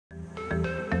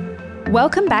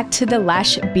Welcome back to the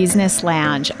Lash Business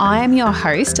Lounge. I am your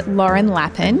host, Lauren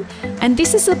Lappin, and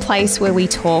this is the place where we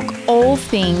talk all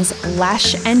things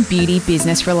lash and beauty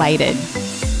business related.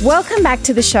 Welcome back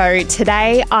to the show.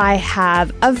 Today I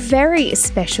have a very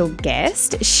special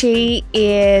guest. She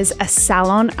is a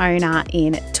salon owner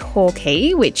in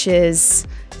Torquay, which is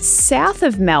south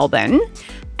of Melbourne.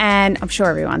 And I'm sure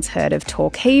everyone's heard of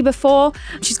Torquay before.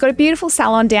 She's got a beautiful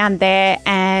salon down there.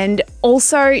 And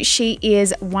also she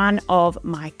is one of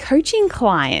my coaching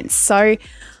clients. So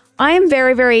I am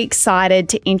very, very excited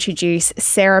to introduce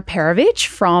Sarah Perovich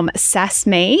from Sass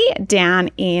Me down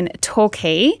in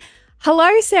Torquay. Hello,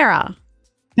 Sarah.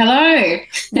 Hello.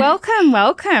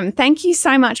 Welcome. Thank you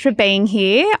so much for being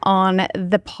here on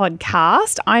the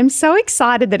podcast. I'm so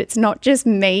excited that it's not just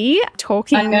me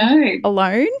talking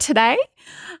alone today.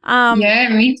 Yeah,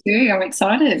 me too. I'm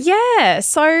excited. Yeah.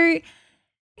 So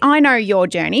I know your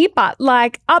journey, but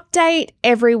update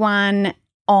everyone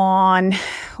on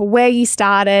where you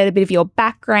started, a bit of your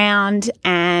background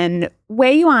and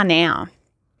where you are now.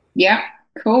 Yeah,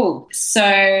 cool. So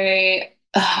a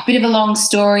bit of a long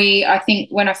story. I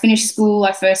think when I finished school,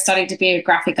 I first studied to be a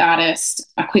graphic artist.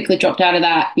 I quickly dropped out of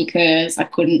that because I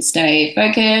couldn't stay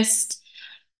focused.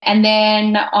 And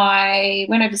then I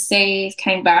went overseas,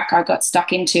 came back, I got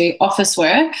stuck into office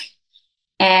work,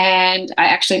 and I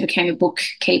actually became a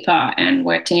bookkeeper and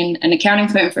worked in an accounting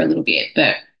firm for a little bit,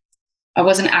 but I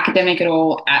wasn't academic at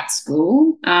all at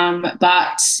school.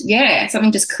 But yeah,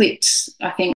 something just clicked.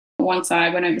 I think once I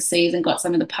went overseas and got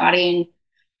some of the partying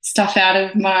stuff out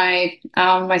of my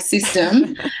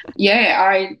system, yeah,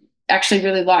 I actually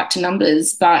really liked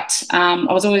numbers, but I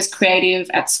was always creative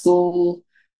at school.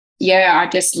 Yeah, I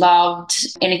just loved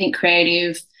anything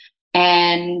creative,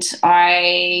 and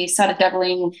I started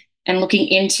dabbling and looking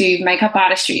into makeup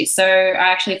artistry. So I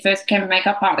actually first became a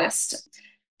makeup artist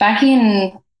back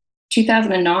in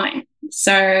 2009.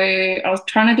 So I was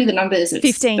trying to do the numbers. It's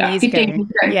 15 years ago.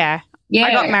 Yeah.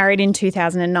 I got married in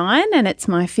 2009 and it's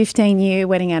my 15-year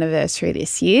wedding anniversary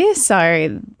this year.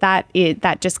 So that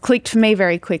just clicked for me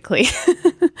very quickly.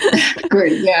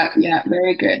 Good. Yeah,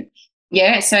 very good.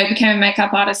 Yeah, so I became a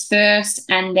makeup artist first,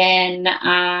 and then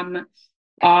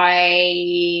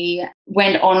I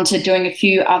went on to doing a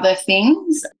few other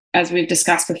things. As we've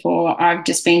discussed before, I've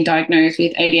just been diagnosed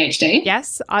with ADHD.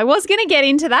 Yes, I was going to get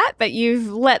into that, but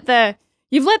you've let the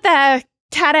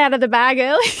cat out of the bag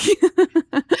early.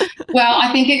 Well,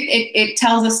 I think it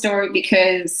tells a story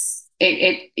because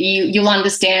you'll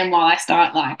understand why I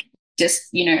start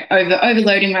just,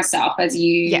 overloading myself, as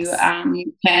you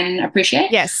can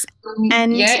appreciate. Yes.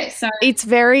 And so it's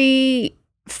very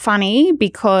funny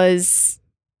because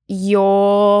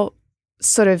your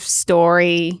sort of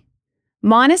story,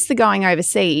 minus the going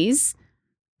overseas,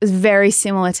 is very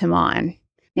similar to mine.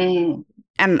 Mm.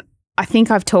 And I think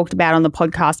I've talked about on the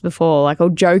podcast before, or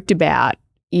joked about,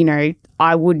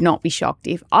 I would not be shocked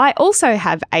if I also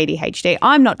have ADHD.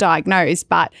 I'm not diagnosed,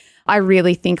 but I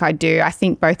really think I do. I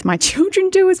think both my children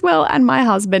do as well, and my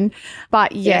husband.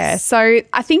 But yeah, So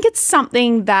I think it's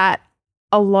something that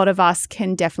a lot of us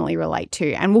can definitely relate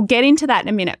to. And we'll get into that in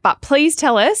a minute. But please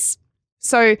tell us,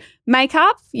 so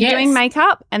makeup, you're doing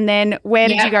makeup, and then where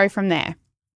did you go from there?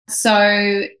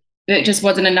 So it just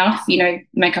wasn't enough.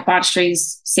 Makeup artistry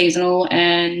is seasonal,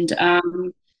 and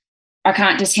I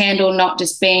can't just handle not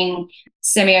just being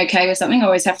semi-okay with something. I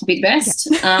always have to be the best.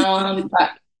 Yeah. But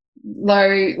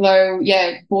low,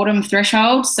 boredom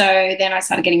threshold. So then I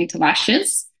started getting into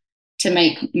lashes to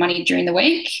make money during the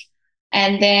week.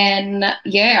 And then,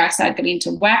 I started getting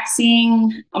into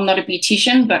waxing. I'm not a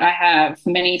beautician, but I have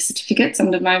many certificates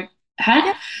under my hat.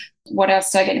 Yep. What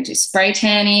else did I get into? Spray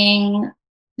tanning.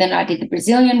 Then I did the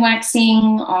Brazilian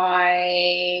waxing.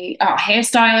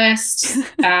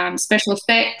 Hairstylist, special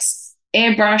effects,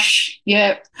 airbrush.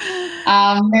 Yep.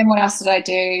 Then what else did I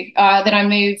do? Then I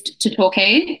moved to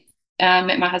Torquay.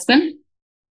 Met my husband,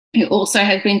 who also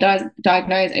has been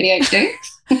diagnosed ADHD.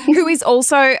 Who is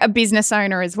also a business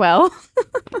owner as well.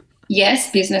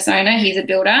 Yes, business owner. He's a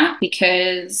builder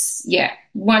because,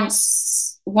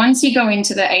 once you go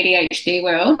into the ADHD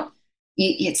world,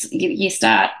 you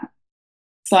start,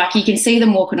 it's like you can see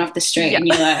them walking off the street and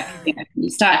you're like,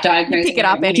 you start diagnosing. You pick it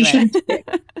up anyway.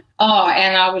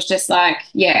 And I was just like,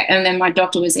 and then my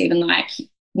doctor was even like,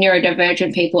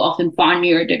 neurodivergent people often find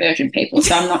neurodivergent people.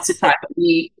 So I'm not surprised that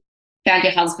you found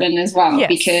your husband as well,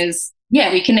 because,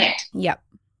 we connect. Yep.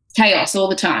 Chaos all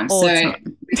the time. We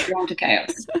belong to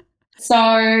chaos. So,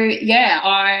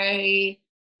 I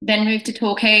then moved to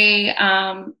Torquay.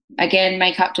 Again,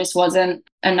 makeup just wasn't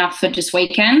enough for just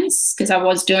weekends because I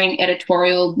was doing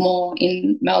editorial more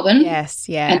in Melbourne. Yes,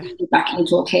 yeah. And then back in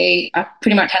Torquay, I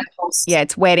pretty much had the whole. Yeah,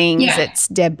 it's weddings, Yeah. it's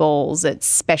deb balls, it's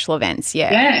special events.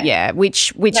 Yeah, Yeah. yeah.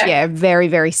 Which, very,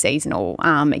 very seasonal.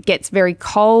 It gets very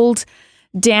cold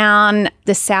down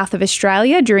the south of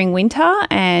Australia during winter,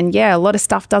 and a lot of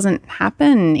stuff doesn't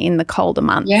happen in the colder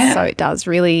months. Yeah. So it does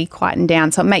really quieten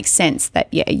down. So it makes sense that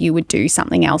you would do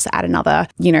something else, add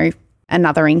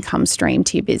another income stream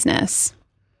to your business.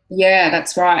 Yeah,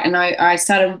 that's right. And I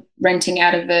started renting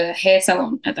out of a hair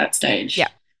salon at that stage. Yeah.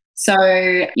 So,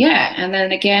 and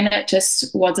then again, it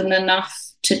just wasn't enough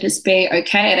to just be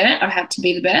okay at it. I had to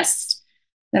be the best.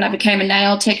 Then I became a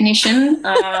nail technician.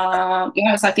 I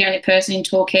was like the only person in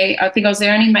Torquay. I think I was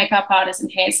the only makeup artist and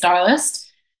hairstylist,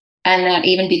 and that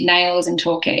even did nails in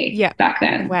Torquay back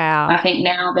then. Wow. I think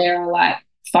now there are like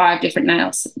 5 different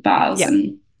nails bars.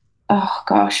 And oh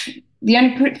gosh,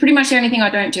 pretty much the only thing I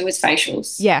don't do is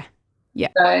facials. Yeah. Yeah.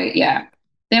 So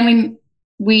then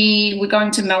we were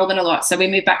going to Melbourne a lot, so we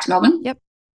moved back to Melbourne. Yep.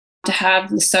 To have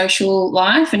the social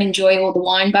life and enjoy all the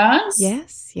wine bars.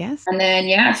 Yes, yes. And then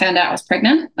I found out I was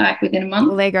pregnant like within a month.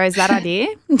 Well, there goes that idea.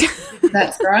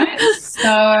 That's right.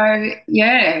 So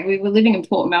we were living in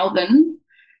Port Melbourne,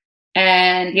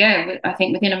 and I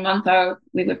think within a month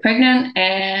we were pregnant,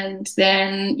 and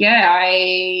then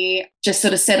I just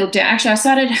sort of settled down.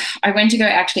 Actually, I went to go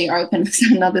actually open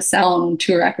another salon on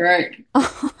Toorak Road,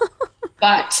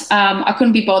 but I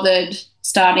couldn't be bothered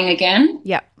starting again.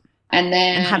 Yep. And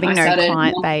then having no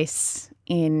client base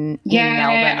in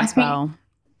Melbourne as well.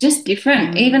 Just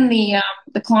different. Even the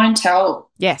clientele.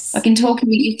 Yes. Like in Torquay,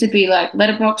 it used to be like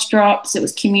letterbox drops. It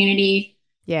was community.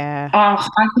 Yeah. Oh,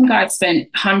 I think I spent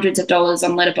hundreds of dollars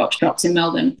on letterbox drops in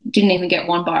Melbourne. Didn't even get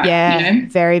one buy. Yeah.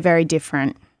 Very, very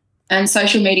different. And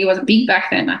social media wasn't big back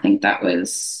then. I think I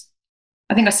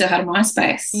still had a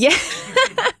MySpace. Yeah.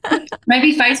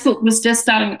 Maybe Facebook was just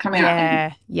starting to come out.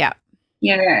 Yeah. Yeah.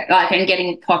 Yeah, and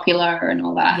getting popular and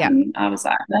all that. Yep. And I was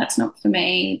like, that's not for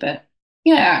me. But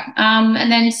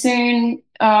and then soon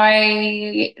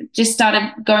I just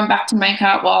started going back to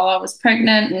makeup while I was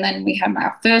pregnant, and then we had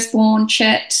our firstborn,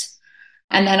 Chet,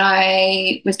 and then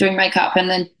I was doing makeup and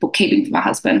then bookkeeping for my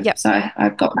husband. Yep. So I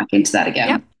got back into that again.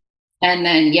 Yep. And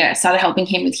then started helping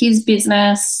him with his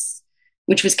business,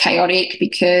 which was chaotic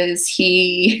because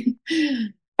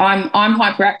I'm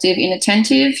hyperactive,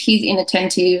 inattentive. He's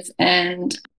inattentive,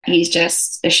 and he's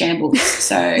just a shambles.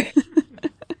 So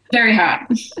very hard.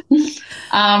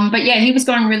 But he was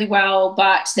going really well.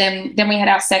 But then we had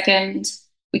our second.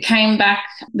 We came back.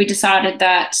 We decided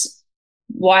that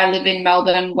why live in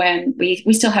Melbourne when we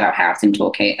still had our house in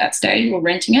Torquay at that stage. We were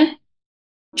renting it,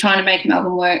 trying to make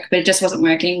Melbourne work, but it just wasn't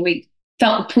working. We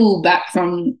felt the pull back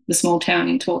from the small town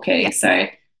in Torquay. Yeah. So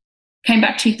came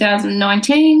back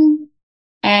 2019.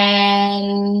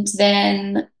 And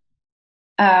then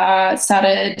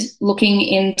started looking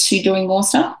into doing more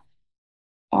stuff.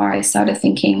 I started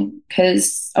thinking,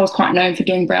 because I was quite known for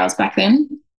doing brows back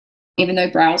then, even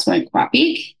though brows weren't quite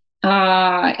big.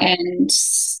 And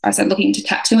I started looking into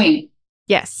tattooing.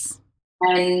 Yes.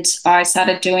 And I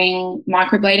started doing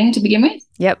microblading to begin with.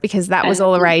 Yep, because that was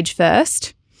all the rage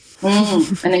first. And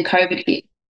then COVID hit.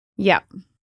 Yep.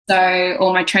 So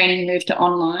all my training moved to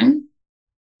online.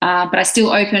 But I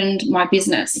still opened my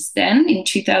business then in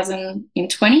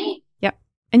 2020. Yep.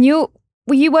 And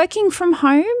were you working from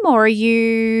home or are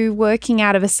you working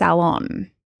out of a salon?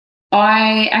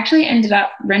 I actually ended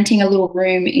up renting a little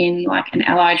room in like an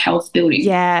allied health building.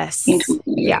 Yes.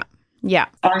 Yeah. Yeah.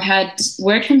 I had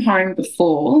worked from home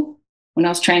before when I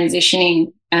was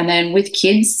transitioning, and then with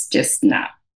kids, just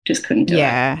couldn't do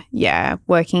it. Yeah.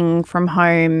 Working from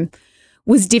home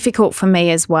was difficult for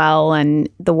me as well, and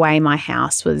the way my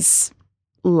house was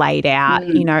laid out,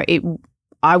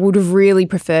 I would have really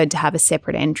preferred to have a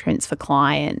separate entrance for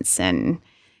clients and,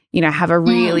 have a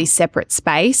really separate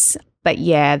space. But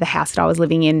the house that I was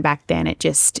living in back then, it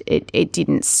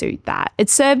didn't suit that.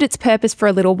 It served its purpose for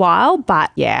a little while,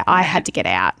 but I had to get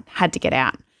out.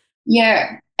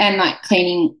 Yeah, and like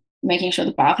cleaning, making sure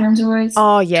the bathrooms are always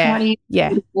tidy.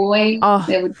 Yeah. Boy,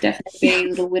 there would definitely be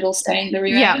little whittle stains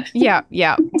everywhere.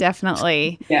 Yeah,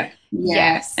 definitely. Yeah.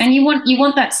 Yes. And you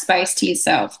want that space to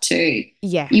yourself too.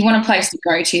 Yeah. You want a place to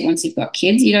go to once you've got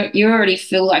kids. You already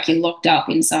feel like you're locked up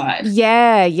inside.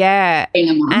 Yeah. Being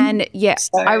a mum. And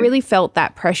I really felt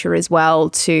that pressure as well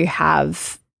to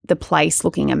have the place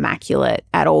looking immaculate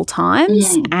at all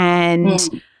times. And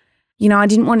I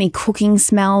didn't want any cooking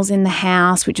smells in the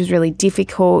house, which was really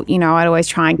difficult. I'd always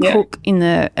try and cook in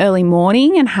the early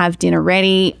morning and have dinner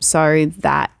ready so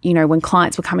that, when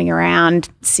clients were coming around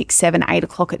 6, 7, 8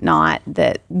 o'clock at night,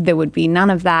 that there would be none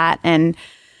of that. And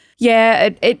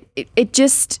it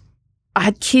just, I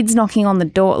had kids knocking on the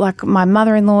door. Like my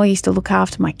mother-in-law used to look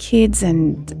after my kids,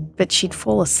 but she'd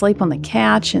fall asleep on the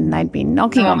couch and they'd be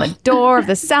knocking on the door of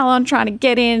the salon trying to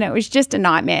get in. It was just a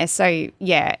nightmare. So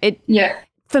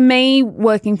for me,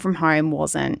 working from home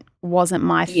wasn't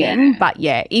my thing. But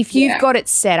if you've got it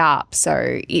set up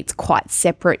so it's quite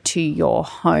separate to your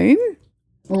home,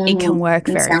 it can work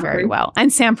very, very well.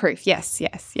 And soundproof, yes.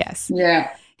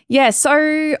 Yeah. Yeah, so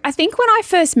I think when I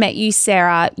first met you,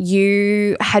 Sarah,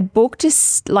 you had booked a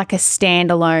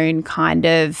standalone kind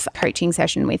of coaching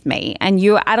session with me, and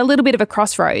you were at a little bit of a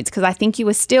crossroads because I think you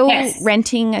were still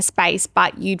renting a space,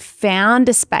 but you'd found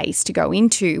a space to go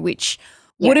into, which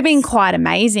would have been quite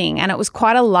amazing, and it was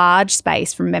quite a large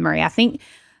space from memory. I think,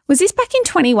 was this back in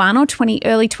 21 or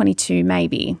early 22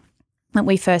 maybe? That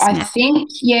we first met? I think,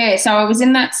 so I was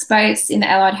in that space in the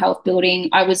Allied Health building.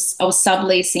 I was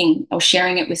subleasing. I was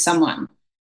sharing it with someone,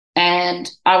 and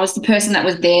I was the person that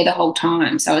was there the whole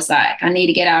time. So I was like, I need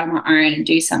to get out on my own and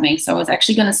do something. So I was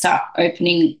actually going to start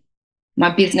opening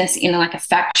my business in like a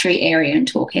factory area in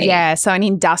Torquay. Yeah, so an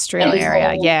industrial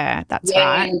area. That's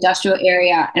right. An industrial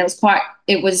area. And I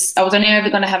was only ever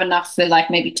going to have enough for like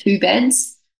maybe 2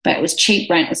 beds, but it was cheap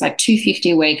rent. It was like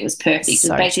 $250 a week. It was perfect. It was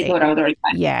basically cheap. what I was already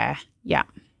paying. Yeah.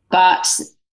 But it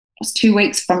was 2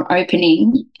 weeks from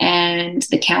opening, and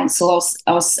the council,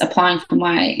 I was applying for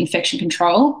my infection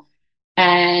control,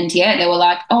 and they were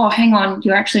like, oh, hang on,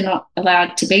 you're actually not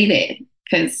allowed to be there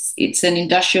because it's an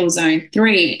industrial zone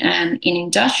 3, and in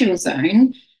industrial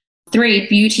zone 3,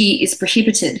 beauty is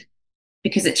prohibited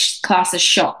because it's classed as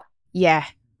shop. Yeah.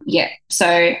 So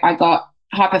I got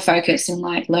hyper-focused in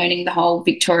like learning the whole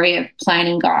Victoria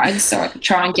planning guide so I could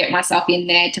try and get myself in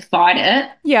there to fight it.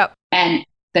 Yep. And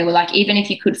they were like, even if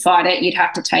you could fight it, you'd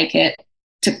have to take it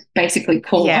to basically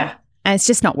call it. And it's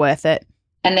just not worth it.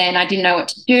 And then I didn't know what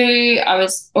to do. I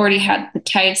already had the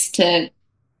taste to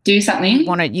do something.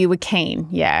 You were keen.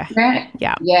 Yeah.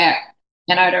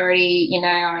 And I'd already,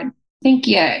 I'd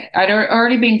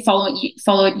already been followed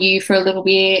you for a little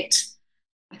bit.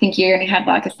 I think you only had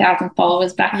like 1,000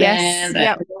 followers back then.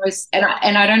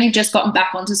 And I'd only just gotten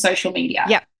back onto social media.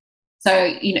 Yep.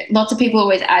 So, lots of people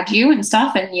always add you and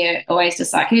stuff, and you're always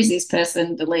just like, who's this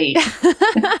person? Delete.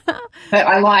 But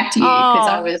I liked you because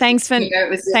I was. Thanks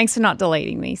for not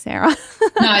deleting me, Sarah.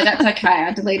 No, that's okay.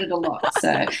 I deleted a lot.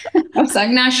 So I was like,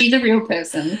 no, she's a real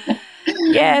person.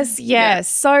 Yes.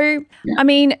 So, I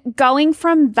mean, going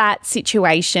from that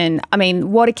situation,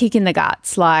 what a kick in the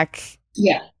guts. Like,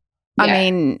 I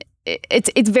mean,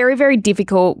 it's very, very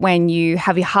difficult when you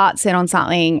have your heart set on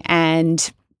something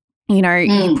and,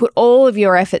 you put all of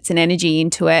your efforts and energy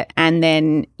into it, and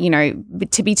then,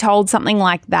 to be told something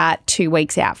like that 2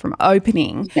 weeks out from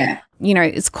opening,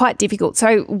 it's quite difficult.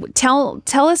 So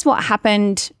tell us what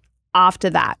happened after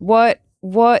that.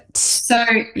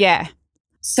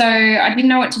 So I didn't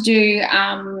know what to do.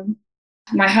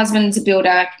 My husband's a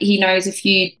builder. He knows a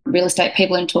few real estate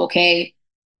people in Torquay,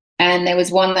 and there was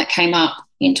one that came up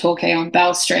in Torquay on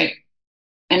Bell Street.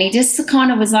 And he just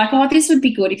kind of was like, oh, this would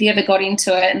be good if you ever got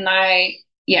into it. And I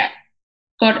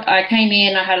came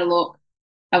in, I had a look.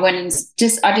 I went and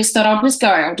I just thought I'll just go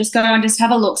and just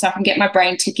have a look so I can get my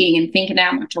brain ticking and thinking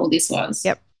how much all this was.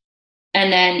 Yep.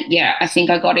 And then, I think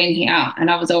I got in here and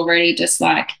I was already just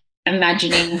like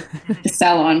imagining the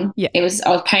salon. Yeah. I was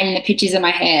painting the pictures in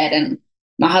my head, and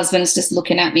my husband's just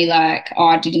looking at me like, oh,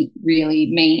 I didn't really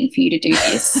mean for you to do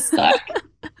this. Like,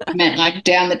 I meant like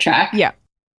down the track. Yeah.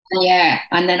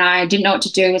 And then I didn't know what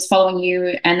to do, was following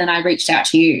you, and then I reached out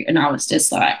to you and I was just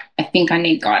like, I think I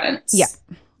need guidance.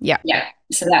 Yeah.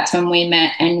 So that's when we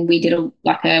met, and we did a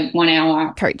 1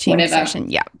 hour coaching session.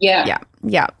 Yeah.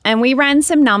 And we ran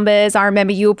some numbers. I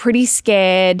remember you were pretty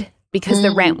scared because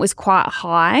the rent was quite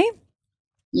high.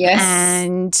 Yes.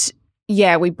 And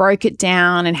we broke it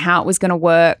down and how it was going to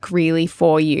work really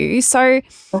for you. So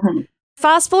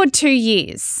fast forward 2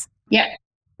 years. Yeah.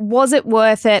 Was it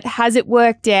worth it? Has it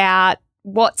worked out?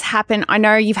 What's happened? I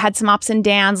know you've had some ups and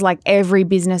downs like every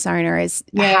business owner has.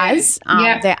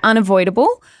 They're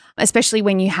unavoidable, especially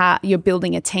when you're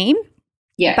building a team.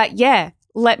 Yeah. But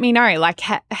let me know, like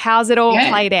how's it all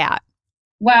played out?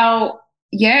 Well,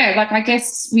 I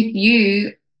guess with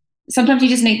you, sometimes you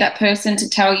just need that person to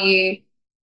tell you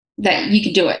that you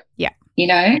could do it. Yeah.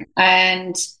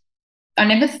 And I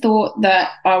never thought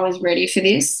that I was ready for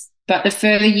this, but the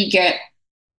further you get,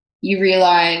 you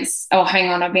realize, oh,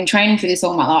 hang on, I've been training for this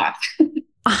all my life.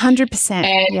 100%.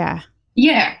 And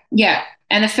Yeah. yeah.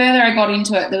 And the further I got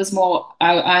into it, there was more,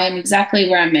 I am exactly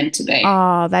where I'm meant to be.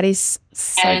 Oh, that is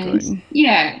so And good.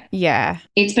 yeah, Yeah.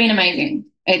 it's been amazing.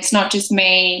 It's not just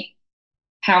me,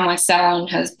 how my salon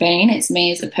has been, it's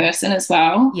me as a person as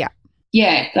well. Yeah.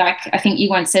 Yeah, like I think you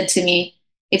once said to me,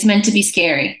 it's meant to be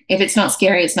scary. If it's not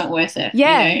scary, it's not worth it.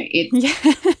 Yeah. It's Yeah.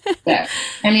 yeah.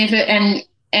 And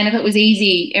if it was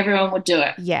easy, everyone would do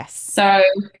it. Yes. So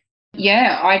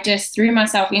yeah, I just threw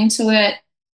myself into it.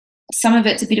 Some of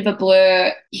it's a bit of a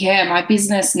blur. Yeah, my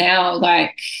business now,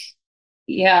 like,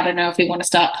 yeah, I don't know if we want to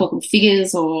start talking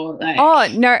figures or like. Oh,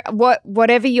 no,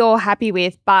 whatever you're happy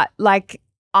with, but like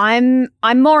I'm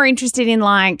more interested in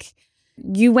like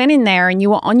you went in there and you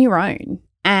were on your own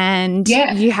and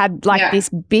you had like this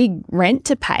big rent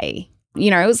to pay. You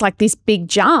know, it was like this big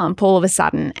jump all of a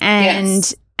sudden.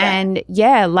 And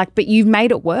like, but you've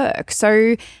made it work.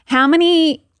 So how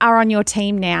many are on your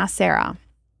team now, Sarah?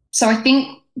 So I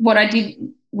think what I did,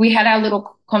 we had our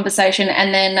little conversation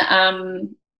and then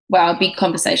a big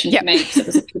conversation for me because it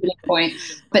was a pivoting point.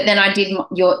 But then I did the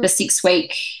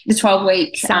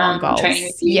 12-week training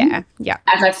with you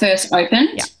as I first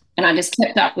opened, and I just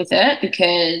kept up with it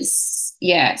because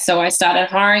so I started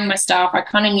hiring my staff. I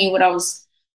kind of knew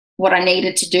what I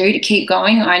needed to do to keep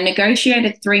going. I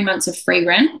negotiated 3 months of free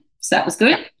rent, so that was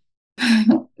good.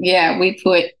 We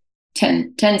put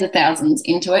tens of thousands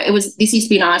into it. This used to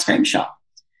be an ice cream shop.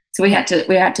 So we had to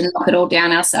knock it all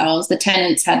down ourselves. The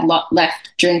tenants had left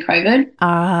during COVID.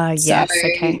 Yes,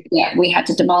 okay. Yeah, we had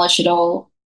to demolish it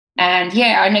all. And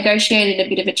I negotiated a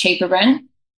bit of a cheaper rent.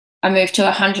 I moved to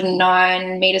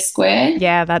 109 meters square.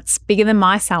 Yeah, that's bigger than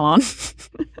my salon.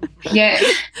 Yeah.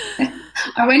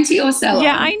 I went to your salon.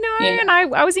 Yeah, I know. And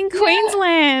I was in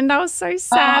Queensland. I was so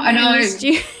sad. I know. I missed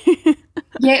you.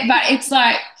 Yeah, but it's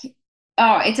like,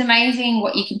 it's amazing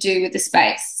what you can do with the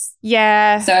space.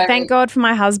 Yeah. So, thank God for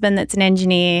my husband that's an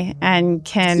engineer and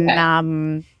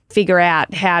can figure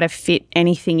out how to fit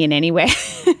anything in anywhere.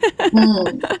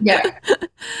 Yeah.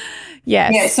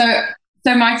 Yes. Yeah. So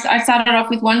I started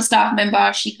off with one staff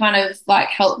member. She kind of like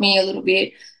helped me a little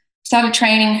bit. Started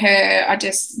training her.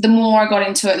 The more I got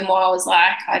into it, the more I was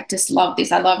like, I just love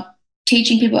this. I love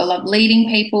teaching people. I love leading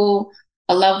people.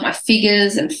 I love my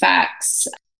figures and facts.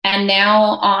 And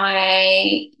now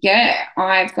I've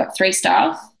got 3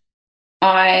 staff.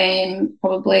 I'm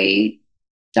probably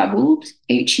doubled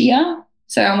each year.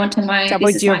 So I'm onto my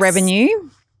doubled your revenue.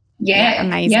 Yeah.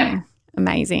 Amazing. Yeah.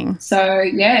 Amazing. So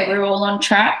we're all on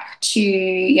track to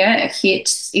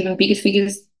hit even bigger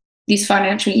figures this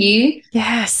financial year.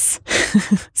 Yes.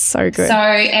 So good.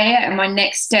 So my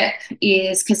next step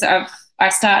is because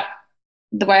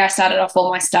the way I started off all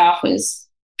my staff was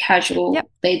casual,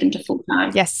 lead them to full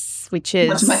time. Yes, which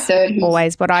is my third,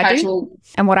 always what I do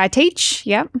and what I teach.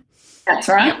 Yep. That's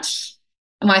right. Yep.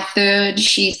 My third,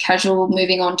 she's casual,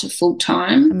 moving on to full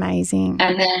time. Amazing.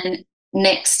 And then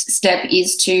next step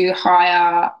is to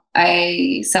hire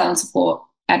a salon support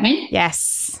admin.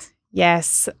 Yes.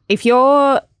 That's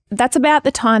about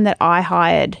the time that I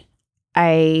hired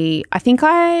I think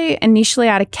I initially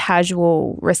had a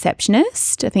casual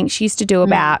receptionist. I think she used to do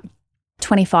about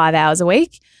 25 hours a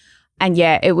week. And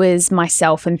it was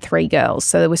myself and 3 girls.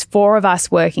 So there was 4 of us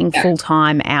working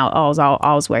full-time hours.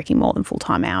 I was working more than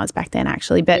full-time hours back then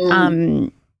actually. But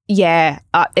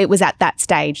it was at that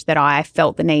stage that I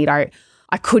felt the need. I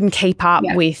couldn't keep up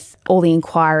with all the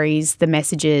inquiries, the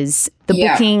messages, the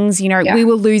bookings. You know, we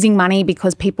were losing money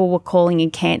because people were calling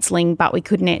and cancelling, but we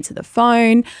couldn't answer the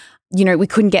phone. You know, we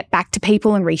couldn't get back to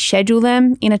people and reschedule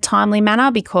them in a timely manner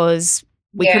because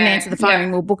we couldn't answer the phone.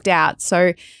 We were booked out.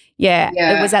 So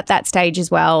it was at that stage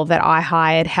as well that I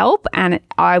hired help, and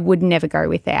I would never go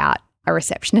without a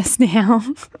receptionist now.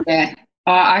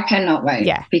 I cannot wait.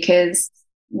 Because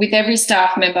with every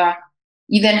staff member,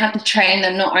 you then have to train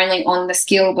them not only on the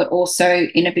skill but also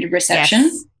in a bit of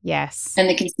reception. Yes. And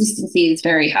the consistency is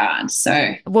very hard.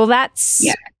 So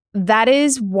that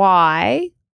is why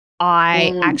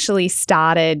I actually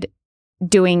started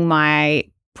doing my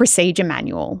procedure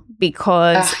manual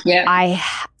because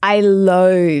I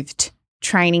loathed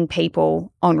training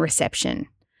people on reception.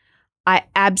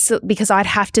 Because I'd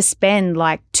have to spend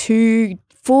like 2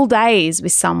 full days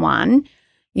with someone,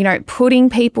 you know, putting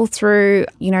people through,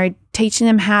 you know, teaching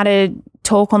them how to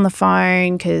talk on the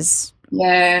phone because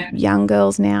young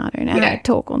girls now don't know how to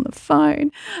talk on the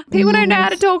phone. People don't know how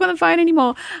to talk on the phone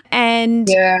anymore. And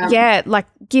like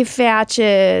gift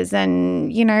vouchers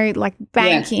and, you know, like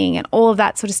banking and all of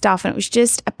that sort of stuff. And it was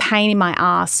just a pain in my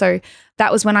ass. So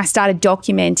that was when I started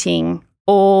documenting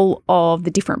all of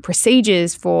the different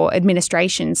procedures for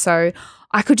administration. So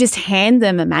I could just hand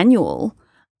them a manual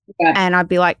Yeah. And I'd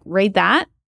be like, read that.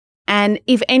 And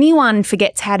if anyone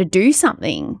forgets how to do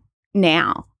something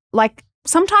now, like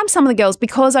sometimes some of the girls,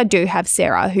 because I do have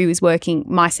Sarah, who's working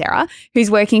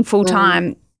full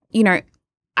time, you know,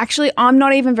 actually I'm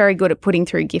not even very good at putting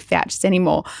through gift vouchers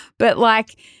anymore. But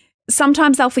like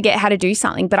sometimes they'll forget how to do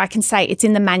something, but I can say it's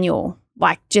in the manual.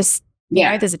 Like just, you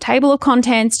know, there's a table of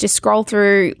contents, just scroll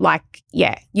through, like,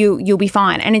 yeah, you'll be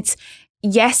fine. And it's,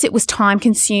 yes, it was time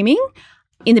consuming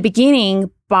in the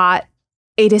beginning, but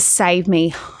it has saved me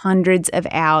hundreds of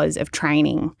hours of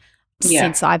training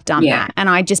since I've done that. And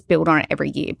I just build on it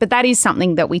every year. But that is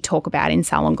something that we talk about in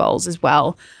Salon Goals as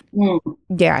well.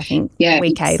 Yeah, I think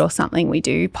week 8 or something, we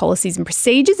do policies and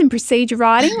procedures and procedure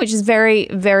writing, which is very,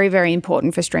 very, very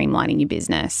important for streamlining your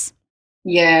business.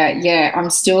 Yeah. I'm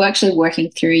still actually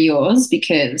working through yours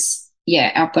because,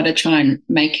 I've got to try and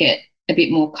make it a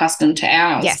bit more custom to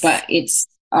ours. Yes. But it's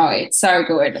so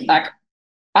good. Like,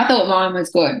 I thought mine was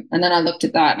good. And then I looked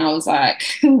at that and I was like,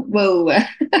 whoa.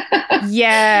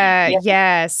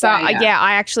 Yeah. So,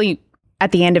 I actually,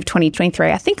 at the end of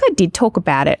 2023, I think I did talk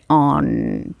about it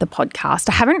on the podcast.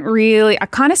 I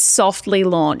kind of softly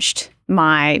launched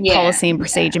my policy and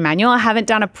procedure manual. I haven't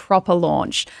done a proper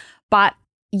launch. But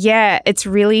yeah, it's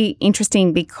really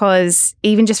interesting because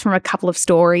even just from a couple of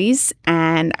stories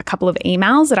and a couple of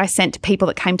emails that I sent to people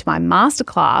that came to my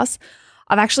masterclass,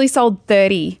 I've actually sold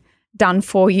 30 done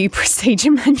for you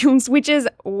procedure manuals, which is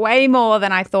way more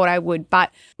than I thought I would.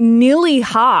 But nearly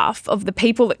half of the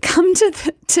people that come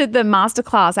to the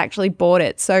masterclass actually bought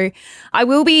it. So I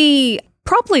will be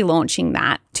properly launching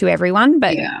that to everyone.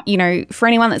 But, you know, for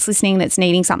anyone that's listening that's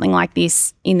needing something like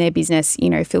this in their business, you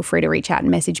know, feel free to reach out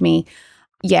and message me.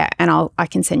 Yeah, and I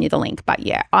can send you the link. But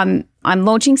yeah, I'm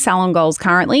launching Salon Goals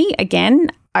currently. Again,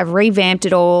 I've revamped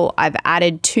it all. I've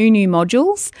added 2 new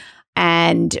modules.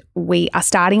 And we are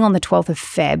starting on the 12th of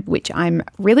Feb, which I'm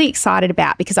really excited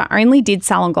about because I only did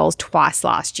Salon Goals twice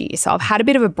last year. So I've had a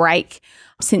bit of a break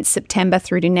since September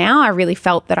through to now. I really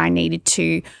felt that I needed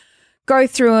to go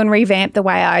through and revamp the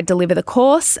way I deliver the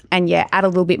course and, add a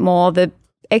little bit more. The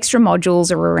extra modules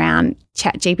are around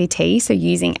ChatGPT, so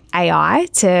using AI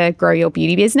to grow your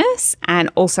beauty business and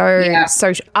also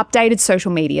updated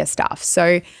social media stuff.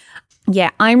 So,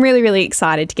 I'm really, really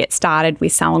excited to get started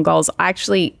with Salon Goals. I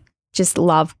actually just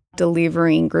love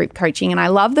delivering group coaching and I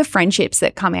love the friendships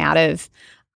that come out of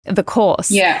the course.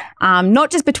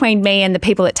 Not just between me and the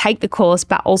people that take the course,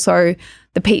 but also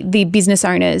the business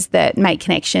owners that make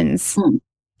connections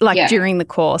during the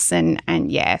course so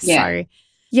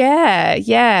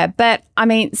but I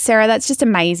mean, Sarah, that's just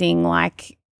amazing.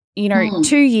 Like, you know,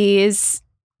 2 years,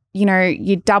 you know,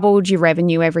 you doubled your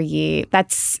revenue every year.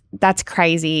 That's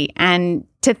crazy. And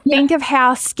to think of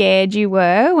how scared you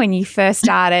were when you first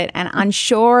started and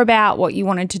unsure about what you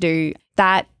wanted to do,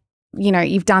 that, you know,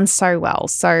 you've done so well.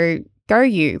 So go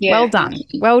you. Well done.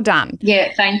 Well done.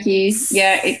 Yeah, thank you.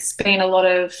 Yeah, it's been a lot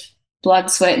of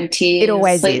blood, sweat and tears. It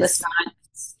always sleepless is.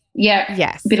 nights. Yeah.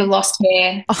 Yes. A bit of lost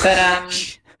hair,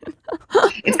 but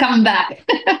it's coming back.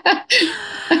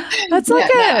 That's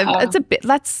like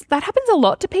that happens a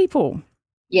lot to people.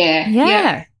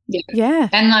 Yeah.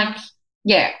 And like,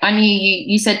 I knew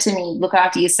you said to me, look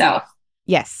after yourself.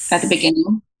 Yes. At the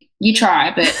beginning. You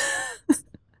try, but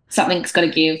something's got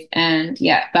to give. And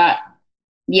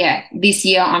this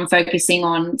year I'm focusing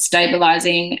on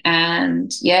stabilizing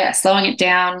and slowing it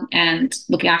down and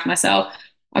looking after myself.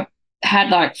 I've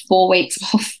had like 4 weeks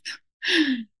off.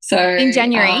 So in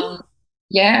January.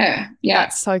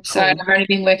 That's so cool. So I've only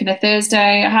been working a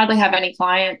Thursday. I hardly have any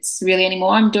clients really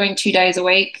anymore. I'm doing 2 days a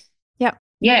week.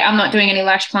 I'm not doing any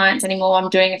lash clients anymore. I'm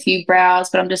doing a few brows,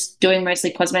 but I'm just doing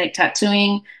mostly cosmetic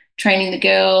tattooing, training the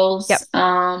girls.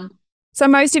 So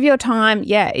most of your time,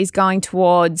 is going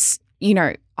towards, you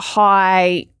know,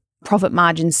 high profit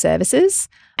margin services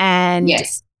and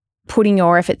putting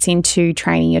your efforts into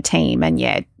training your team and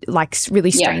like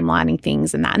really streamlining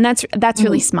things and that. And that's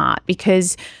really smart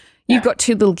because you've got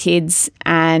 2 little kids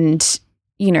and,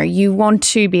 you know, you want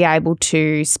to be able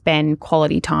to spend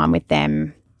quality time with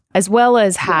them as well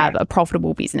as have a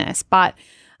profitable business. But,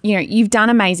 you know, you've done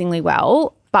amazingly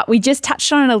well, but we just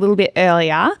touched on it a little bit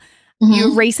earlier. You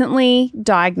were recently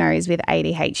diagnosed with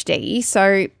ADHD.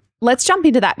 So let's jump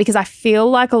into that because I feel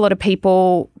like a lot of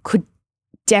people could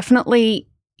definitely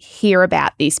hear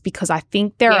about this because I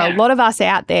think there are a lot of us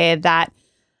out there that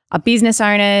are business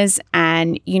owners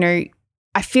and, you know,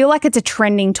 I feel like it's a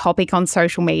trending topic on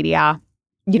social media,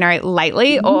 you know,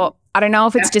 lately or I don't know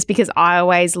if it's just because I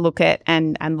always look at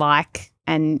and like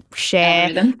and share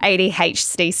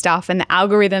ADHD stuff and the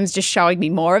algorithm's just showing me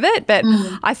more of it. But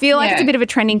I feel like it's a bit of a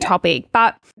trending topic.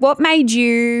 But what made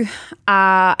you,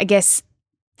 I guess,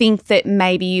 think that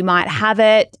maybe you might have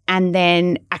it and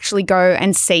then actually go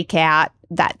and seek out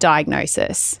that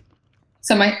diagnosis?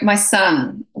 So my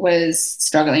son was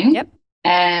struggling. Yep.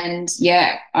 And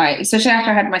yeah, especially after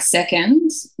I had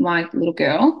my little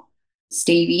girl,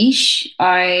 Stevie,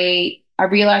 I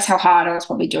realized how hard I was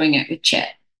probably doing it with Chet.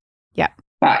 Yep.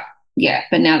 But yeah,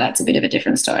 but now that's a bit of a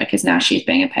different story because now she's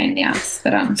being a pain in the ass.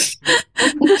 But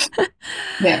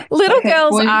yeah. Little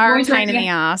girls are a pain in the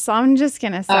ass. I'm just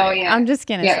gonna say. Oh, yeah. I'm just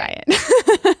gonna say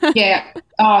it.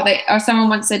 Yeah. Someone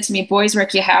once said to me, "Boys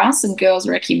wreck your house and girls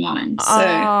wreck your mind." So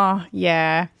oh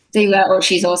yeah. see that, or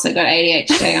she's also got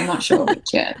ADHD. I'm not sure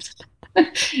which yet.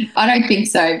 I don't think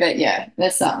so, but yeah,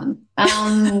 there's something.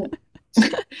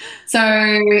 So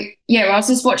yeah, I was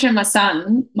just watching my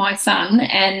son,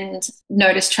 and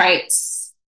noticed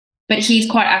traits, but he's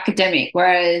quite academic.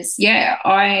 Whereas, yeah,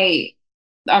 I'm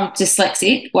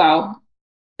dyslexic. Well,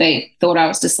 they thought I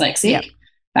was dyslexic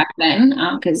back then,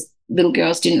 because little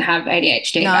girls didn't have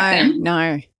ADHD back then.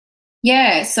 No.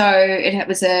 Yeah, so it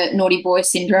was a naughty boy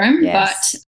syndrome,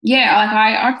 Yes. but yeah, like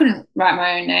I couldn't write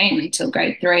my own name until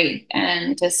grade 3,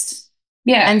 and just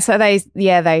And so they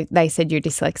said you're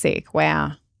dyslexic.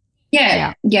 Wow.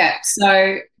 Yeah.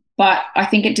 So, but I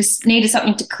think it just needed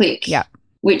something to click. Yeah.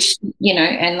 Which,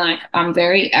 and like I'm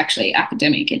very actually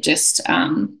academic. It just,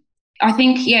 I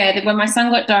think, that when my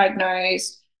son got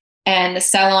diagnosed and the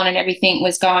salon and everything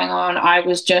was going on, I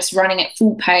was just running at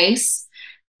full pace.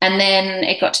 And then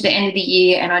it got to the end of the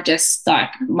year and I just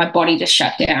like, my body just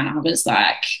shut down. I was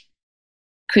like,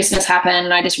 Christmas happened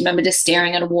and I just remember just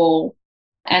staring at a wall.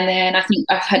 And then I think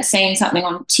I had seen something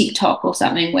on TikTok or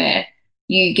something where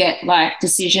you get like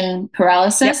decision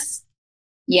paralysis.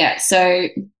 Yep. Yeah. So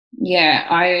yeah,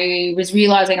 I was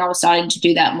realizing I was starting to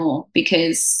do that more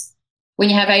because when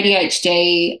you have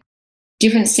ADHD,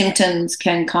 different symptoms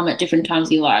can come at different times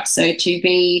of your life. So to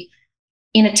be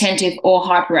inattentive or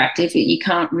hyperactive, you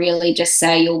can't really just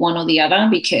say you're one or the other,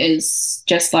 because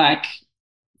just like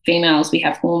females, we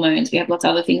have hormones, we have lots of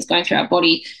other things going through our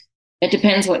body. It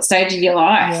depends what stage of your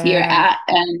life you're at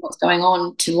and what's going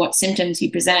on to what symptoms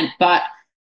you present. But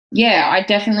yeah, I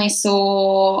definitely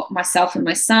saw myself and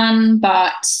my son,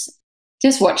 but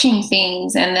just watching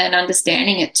things and then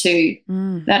understanding it too,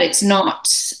 that it's not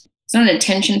an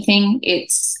attention thing.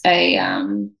 It's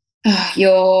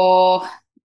your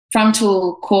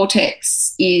frontal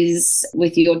cortex is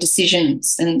with your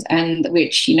decisions and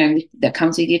which, that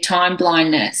comes with your time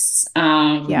blindness.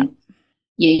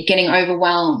 You're getting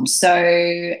overwhelmed.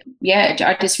 So yeah,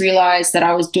 I just realized that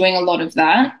I was doing a lot of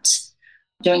that,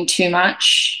 doing too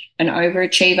much, an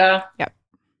overachiever,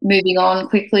 moving on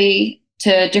quickly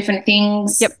to different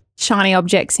things. Shiny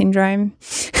object syndrome.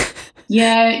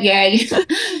 Yeah.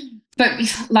 But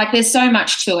like there's so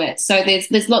much to it. So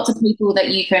there's lots of people that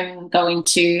you can go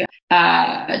into.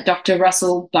 Dr.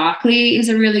 Russell Barkley is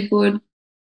a really good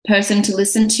person to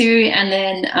listen to, and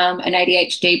then an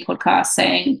ADHD podcast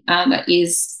saying that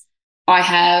is, I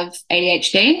have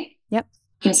ADHD. Yep.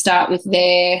 You can start with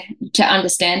there to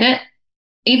understand it.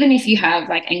 Even if you have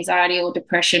like anxiety or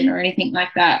depression or anything like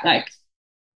that, like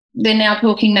they're now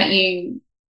talking that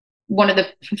one of the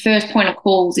first point of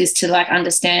calls is to like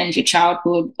understand your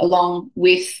childhood along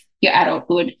with your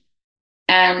adulthood,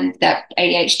 and that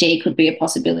ADHD could be a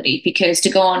possibility, because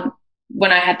to go on,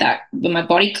 when I had that, when my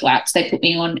body collapsed, they put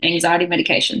me on anxiety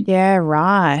medication. Yeah,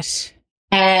 right.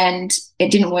 And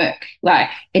it didn't work. Like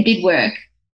it did work,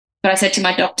 but I said to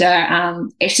my doctor,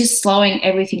 it's just slowing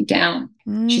everything down.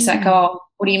 She's like, oh,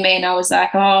 what do you mean? I was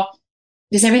like, oh,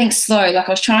 just everything's slow. Like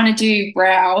I was trying to do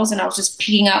brows and I was just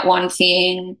picking up one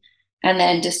thing and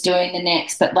then just doing the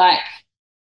next. But like,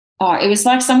 it was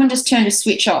like someone just turned a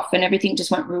switch off and everything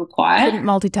just went real quiet. Couldn't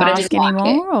multitask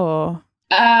anymore, or?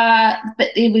 But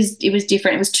it was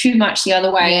different. It was too much the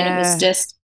other way, and it was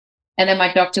just. And then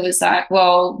my doctor was like,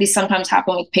 "Well, this sometimes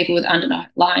happens with people with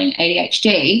underlying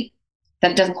ADHD.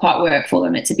 That doesn't quite work for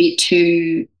them. It's a bit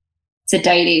too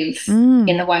sedative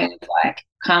in the way of like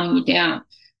calming you down."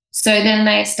 So then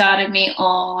they started me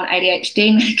on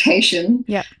ADHD medication.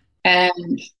 Yeah.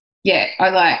 And yeah,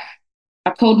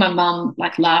 I called my mum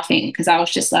like laughing, because I was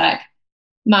just like,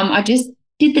 Mum, I just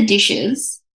did the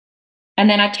dishes and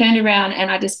then I turned around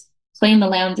and I just cleaned the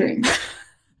lounge room.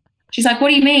 She's like, what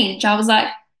do you mean? I was like,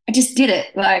 I just did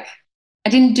it. Like I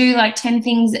didn't do like 10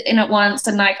 things in at once.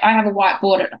 And like I have a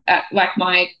whiteboard at like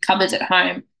my cupboards at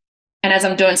home. And as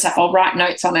I'm doing stuff, I'll write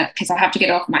notes on it because I have to get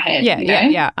it off my head.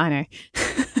 Yeah, I know.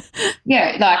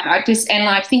 Yeah, like I just, and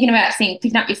like thinking about things,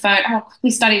 picking up your phone,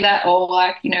 quickly study that, or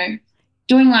like,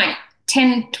 doing like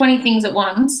 10, 20 things at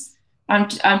once. I'm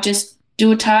just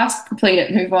do a task, complete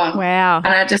it, move on. Wow. And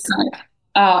I just like,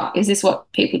 oh, is this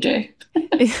what people do?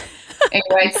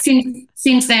 Anyway,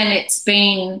 since then it's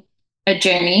been a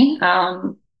journey,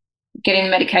 getting the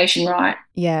medication right,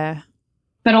 Yeah.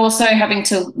 but also having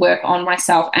to work on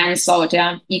myself and slow it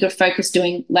down. You got to focus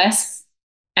doing less.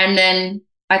 And then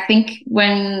I think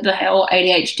when the whole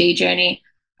ADHD journey,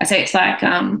 I say it's like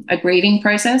a grieving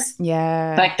process,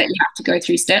 Yeah. like that you have to go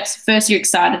through steps. First, you're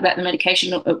excited about the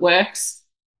medication, it works.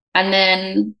 And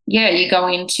then, yeah, you go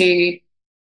into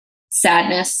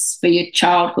sadness for your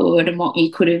childhood and what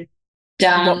you could have What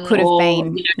done, could have or,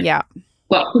 been. Yeah.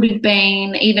 what could have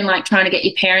been, even like trying to get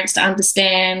your parents to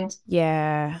understand.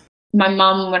 Yeah. My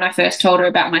mum, when I first told her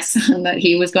about my son that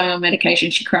he was going on medication,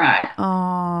 she cried,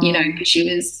 Oh. because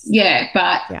she was, yeah.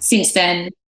 But Yeah. since then,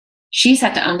 she's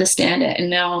had to understand it. And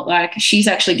now, like, she's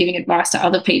actually giving advice to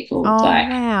other people. Oh, Like,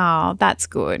 wow. That's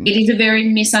good. it is a very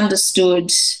misunderstood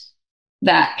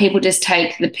that people just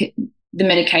take the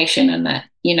medication and that,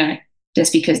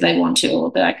 just because they want to,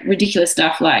 or like ridiculous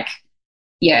stuff like,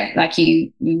 yeah, like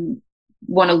you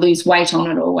want to lose weight on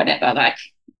it or whatever. Like,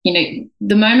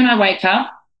 the moment I wake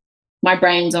up, my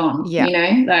brain's on,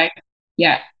 Yeah. like,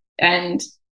 yeah. And,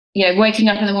 waking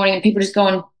up in the morning and people just go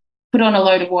and put on a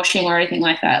load of washing or anything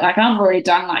like that. Like, I've already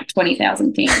done like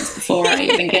 20,000 things before I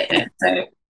even get there. So,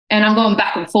 and I'm going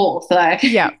back and forth. Like,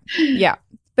 Yeah. Yeah.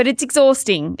 But it's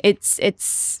exhausting. It's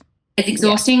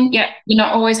exhausting. Yeah. You're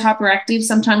not always hyperactive.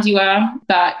 Sometimes you are,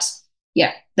 but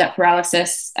yeah, that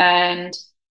paralysis. And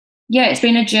yeah, it's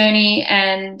been a journey,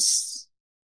 and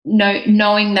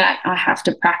knowing that I have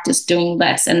to practice doing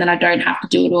less and that I don't have to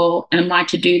do it all, and my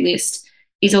to-do list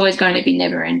is always going to be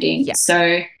never ending. Yeah.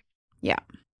 So yeah.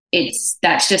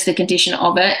 That's just the condition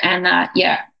of it. And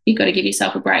yeah, you've got to give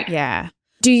yourself a break. Yeah.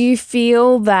 Do you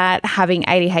feel that having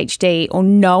ADHD, or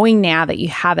knowing now that you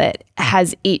have it,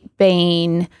 has it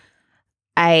been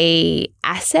a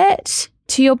asset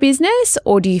to your business,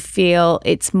 or do you feel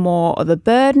it's more of a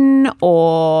burden,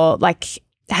 or like,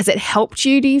 has it helped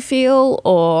you, do you feel,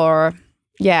 or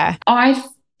yeah? I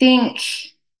think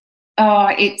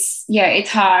it's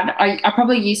hard. I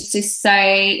probably used to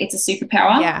say it's a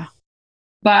superpower. Yeah.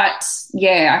 But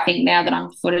yeah, I think now that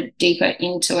I'm footed deeper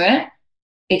into it,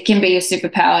 it can be a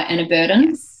superpower and a burden.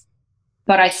 Yes.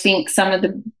 But I think some of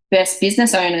the best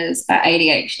business owners are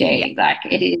ADHD. Yeah. Like,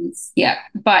 it is, yeah.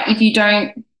 But if you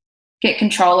don't get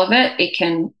control of it, it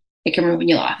can ruin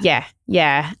your life. Yeah.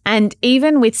 Yeah. And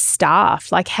even with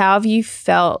staff, like, how have you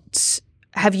felt?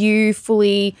 Have you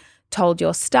fully told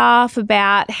your staff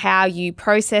about how you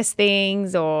process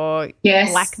things, or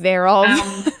Yes. lack thereof?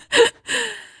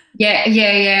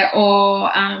 Yeah. Or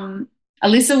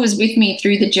Alyssa was with me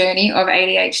through the journey of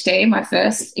ADHD, my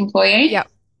first employee. Yep.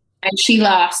 And she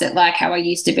laughs at like how I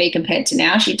used to be compared to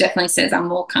now. She definitely says I'm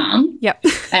more calm. Yep.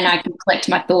 And I can collect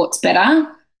my thoughts better.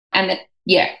 And that,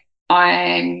 yeah,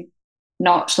 I'm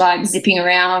not like zipping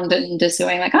around and just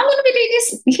going like, I'm going to be doing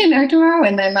this, tomorrow.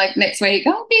 And then like next week,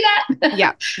 I'll do that.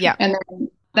 Yeah. Yeah. And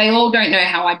then they all don't know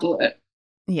how I do it.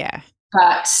 Yeah.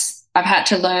 But I've had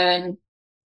to learn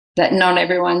that not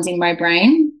everyone's in my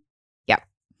brain. Yep.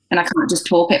 And I can't just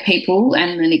talk at people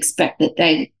and then expect that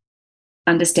they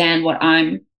understand what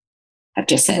I've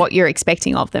just said. What you're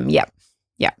expecting of them. Yep.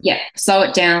 Yep. Yeah. Slow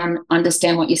it down,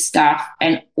 understand what your staff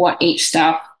and what each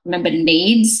staff member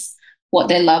needs, what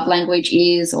their love language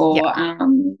is, or how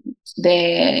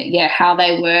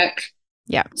they work.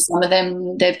 Yeah. Some of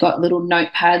them, they've got little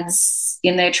notepads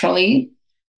in their trolley.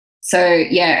 So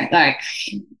yeah, like,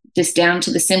 just down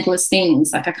to the simplest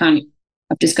things. Like,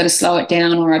 I've just got to slow it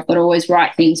down, or I've got to always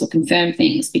write things or confirm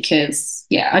things, because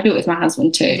I do it with my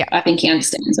husband too. Yeah. I think he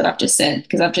understands what I've just said,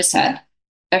 because I've just had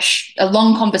a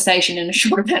long conversation in a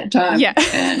short amount of time. Yeah.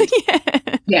 And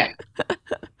yeah.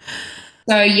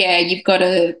 So yeah, you got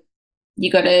to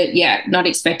not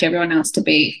expect everyone else to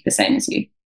be the same as you.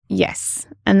 Yes.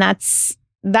 And that's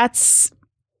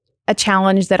a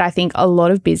challenge that I think a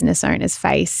lot of business owners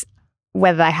face,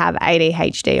 whether they have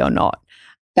ADHD or not.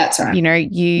 That's right.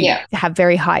 You have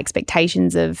very high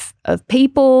expectations of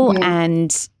people.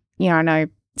 And, I know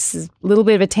this is a little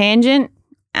bit of a tangent,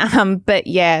 but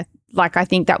yeah, like, I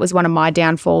think that was one of my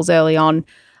downfalls early on.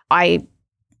 I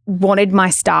wanted my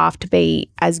staff to be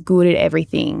as good at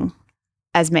everything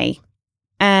as me.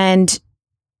 And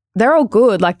they're all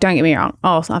good. Like, don't get me wrong.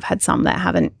 Oh, so I've had some that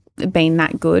haven't been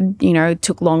that good,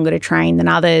 took longer to train than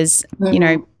others,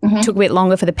 took a bit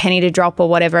longer for the penny to drop or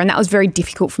whatever. And that was very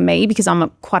difficult for me, because I'm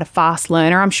quite a fast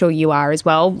learner. I'm sure you are as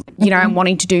well, and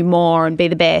wanting to do more and be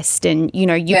the best. And,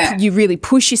 you really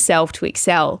push yourself to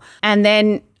excel. And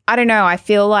then, I don't know, I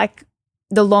feel like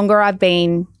the longer I've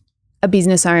been a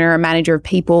business owner, a manager of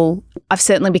people, I've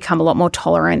certainly become a lot more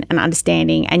tolerant and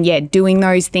understanding. And doing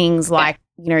those things like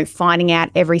finding out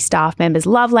every staff member's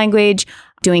love language,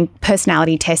 doing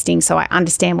personality testing so I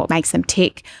understand what makes them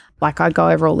tick. Like I go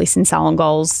over all this in salon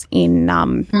goals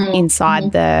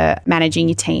inside the managing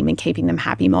your team and keeping them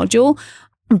happy module.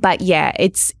 But yeah,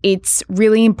 it's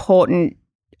really important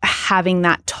having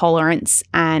that tolerance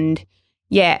and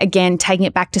again, taking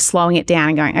it back to slowing it down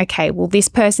and going, okay, well, this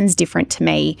person's different to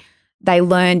me. They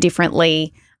learn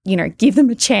differently, give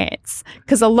them a chance.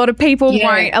 Because a lot of people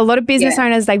won't, a lot of business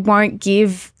owners, they won't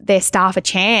give their staff a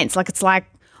chance. Like it's like,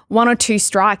 one or two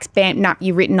strikes, bam, no,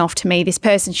 you're written off to me. This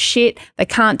person's shit. They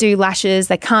can't do lashes.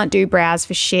 They can't do brows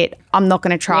for shit. I'm not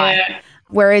going to try. Yeah.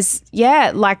 Whereas,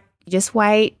 like just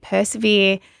wait,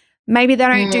 persevere. Maybe they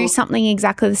don't do something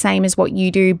exactly the same as what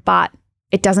you do, but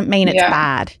it doesn't mean it's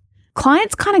bad.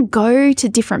 Clients kind of go to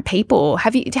different people.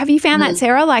 Have you found that,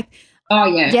 Sarah? Like, oh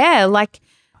yeah, yeah. Like,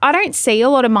 I don't see a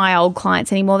lot of my old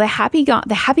clients anymore. They're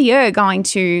happier going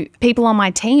to people on my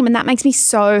team, and that makes me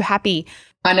so happy.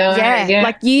 I know. Yeah.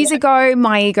 Like years ago,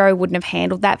 my ego wouldn't have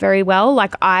handled that very well.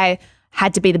 Like I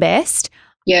had to be the best.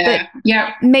 Yeah.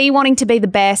 But me wanting to be the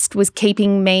best was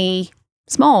keeping me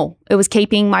small. It was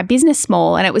keeping my business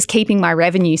small, and it was keeping my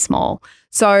revenue small.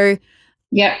 So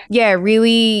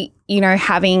really,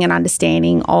 having an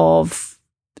understanding of,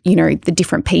 the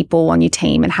different people on your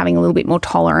team and having a little bit more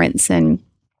tolerance. And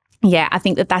I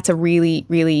think that that's a really,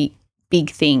 really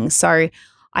big thing. So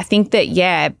I think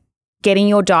that, getting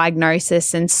your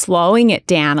diagnosis and slowing it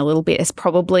down a little bit has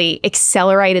probably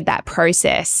accelerated that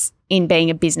process in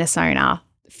being a business owner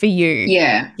for you.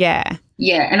 Yeah. Yeah.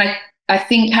 Yeah. And I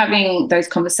think having those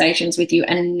conversations with you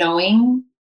and knowing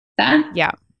that,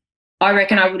 I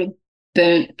reckon I would have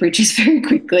burnt bridges very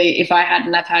quickly if I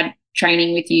hadn't have had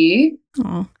training with you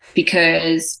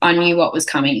because I knew what was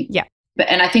coming. Yeah.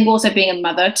 And I think also being a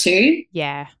mother too.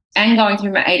 Yeah. And going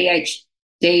through my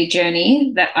ADHD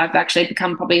journey, that I've actually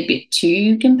become probably a bit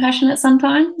too compassionate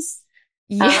sometimes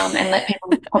and let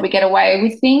people probably get away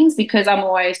with things because I'm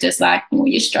always just like, well,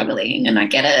 you're struggling and I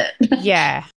get it.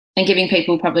 Yeah. And giving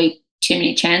people probably too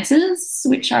many chances,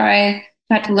 which I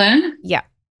had to learn. Yeah.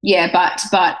 Yeah,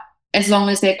 but as long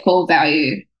as their core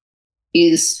value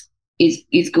is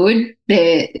good,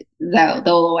 they'll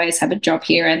always have a job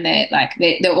here and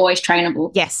they're always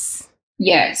trainable. Yes.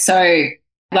 Yeah, so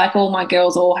like all my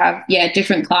girls all have,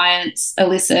 different clients.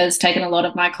 Alyssa's taken a lot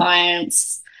of my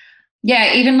clients.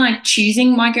 Yeah, even like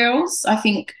choosing my girls, I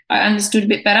think I understood a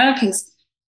bit better because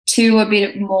two are a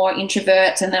bit more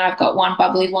introverts and then I've got one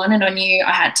bubbly one, and I knew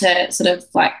I had to sort of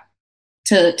like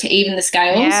to even the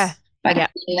scales by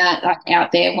getting that like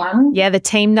out there one. Yeah, the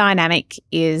team dynamic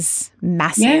is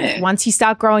massive. Yeah. Once you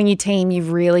start growing your team,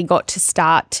 you've really got to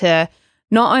start to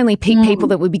not only pick people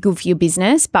that would be good for your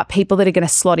business, but people that are going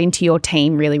to slot into your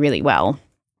team really, really well.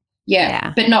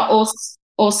 Yeah. But not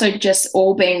also just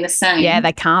all being the same. Yeah,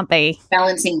 they can't be.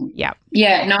 Balancing. Yeah.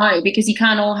 Yeah, no, because you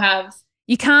can't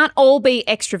all be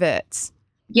extroverts.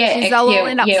 Yeah. Because they'll all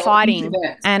end up fighting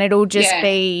and it'll just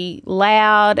be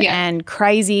loud and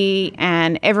crazy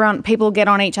and people get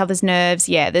on each other's nerves.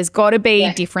 Yeah, there's got to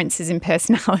be differences in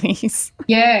personalities.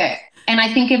 Yeah. And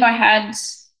I think if I had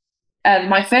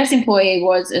my first employee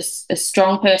was a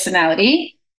strong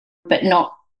personality, but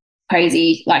not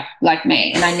crazy like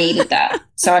me, and I needed that.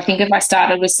 So I think if I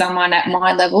started with someone at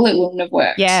my level, it wouldn't have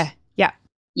worked. Yeah.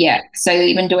 Yeah. So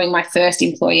even doing my first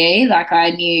employee, like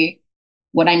I knew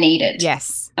what I needed.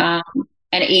 Yes. And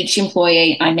each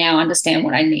employee, I now understand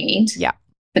what I need. Yeah.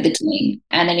 For the team,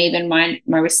 and then even my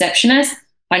receptionist,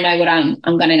 I know what I'm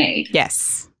going to need.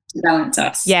 Yes. To balance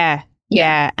us. Yeah.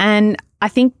 And I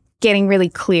think getting really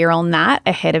clear on that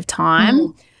ahead of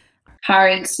time.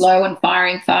 Hiring slow and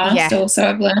firing fast also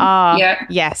I've learned.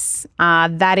 Yes.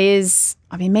 That is,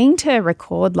 I've been meaning to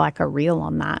record like a reel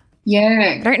on that.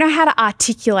 Yeah. I don't know how to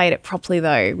articulate it properly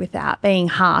though without being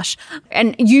harsh.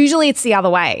 And usually it's the other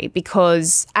way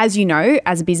because as you know,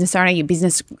 as a business owner, your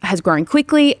business has grown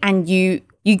quickly and you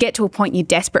get to a point you're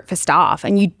desperate for staff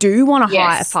and you do want to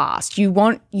hire fast.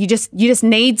 You just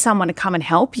need someone to come and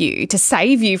help you to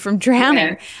save you from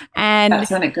drowning. Yeah. And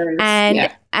that's when it goes.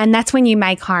 And that's when you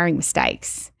make hiring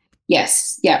mistakes.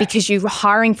 Yes. Yeah. Because you're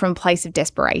hiring from a place of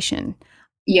desperation.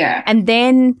 Yeah. And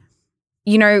then,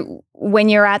 when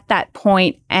you're at that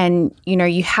point and,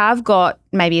 you have got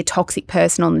maybe a toxic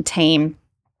person on the team,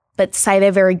 but say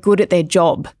they're very good at their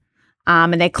job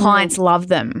and their clients love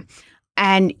them.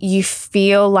 And you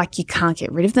feel like you can't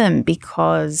get rid of them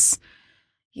because,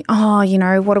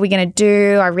 what are we going to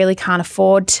do? I really can't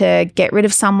afford to get rid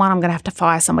of someone. I'm going to have to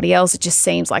fire somebody else. It just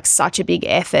seems like such a big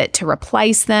effort to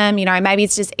replace them. Maybe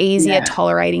it's just easier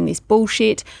tolerating this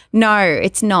bullshit. No,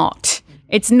 it's not.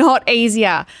 It's not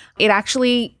easier. It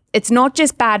actually it's not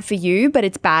just bad for you, but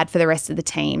it's bad for the rest of the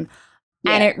team.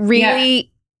 Yeah. And it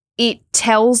really it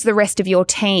tells the rest of your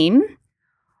team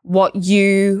what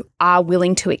you are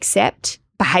willing to accept,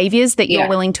 behaviors that you're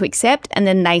willing to accept, and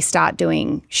then they start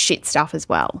doing shit stuff as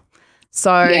well.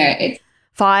 So it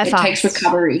takes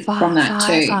recovery from that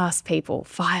too. Fire fast, people.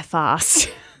 Fire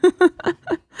fast.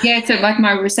 Yeah, so like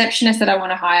my receptionist that I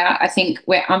want to hire, I think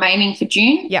I'm aiming for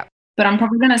June. Yep. But I'm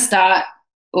probably going to start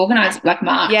organizing like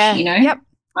March, you know? Yep.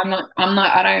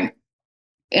 I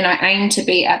aim to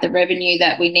be at the revenue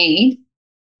that we need.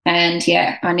 And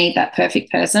I need that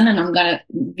perfect person, and I'm going to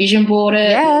vision board it.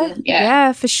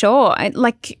 Yeah, for sure.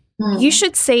 You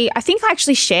should see, I think I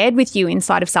actually shared with you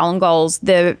inside of Salon Goals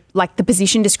the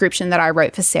position description that I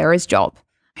wrote for Sarah's job,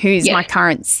 who's my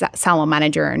current salon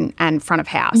manager and front of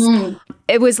house.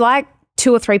 It was like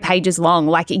 2 or 3 pages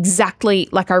long, exactly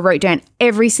I wrote down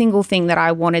every single thing that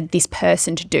I wanted this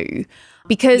person to do,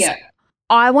 because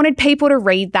I wanted people to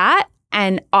read that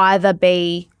and either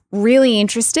be really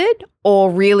interested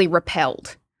or really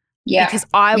repelled. Yeah. Because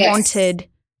I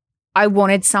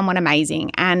wanted someone amazing,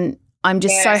 and I'm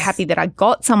just so happy that I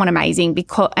got someone amazing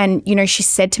and she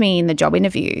said to me in the job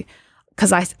interview,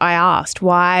 because I asked,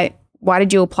 why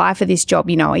did you apply for this job?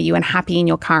 Are you unhappy in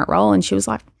your current role? And she was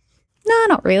like, no,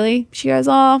 not really. She goes,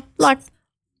 I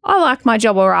like my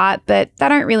job all right, but they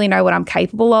don't really know what I'm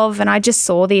capable of. And I just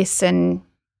saw this and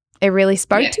it really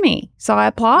spoke to me. So I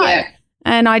applied. Yeah.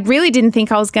 And I really didn't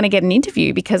think I was going to get an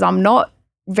interview because I'm not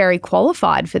very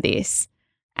qualified for this.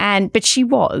 But she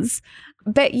was.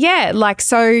 But it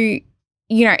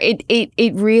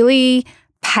really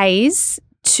pays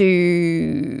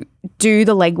to do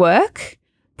the legwork,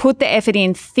 put the effort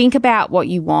in, think about what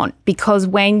you want, because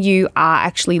when you are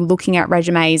actually looking at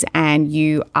resumes and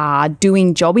you are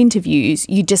doing job interviews,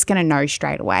 you're just going to know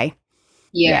straight away.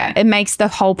 Yeah. It makes the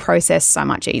whole process so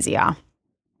much easier.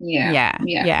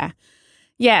 Yeah.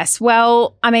 Yes.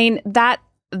 Well, I mean, that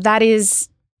is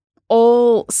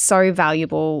all so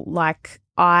valuable.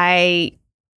 I'm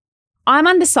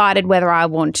undecided whether I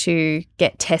want to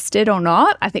get tested or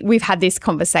not. I think we've had this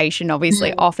conversation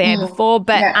obviously off air before,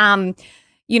 but I'm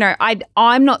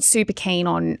not super keen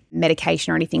on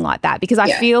medication or anything like that, because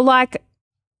I feel like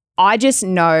I just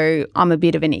know I'm a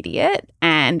bit of an idiot,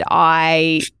 and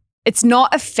it's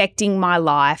not affecting my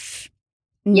life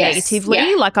negatively.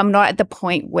 I'm not at the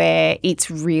point where it's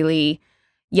really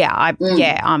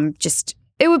I'm just,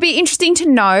 it would be interesting to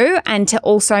know, and to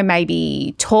also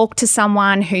maybe talk to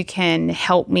someone who can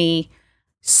help me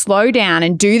slow down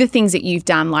and do the things that you've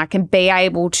done, and be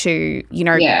able to,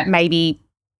 maybe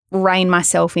rein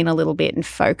myself in a little bit and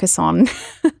focus on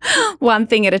one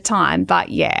thing at a time. But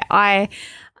I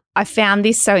found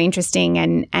this so interesting,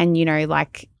 and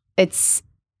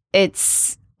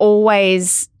it's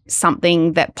always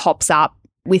something that pops up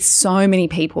with so many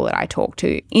people that I talk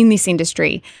to in this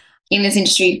industry. In this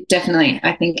industry, definitely.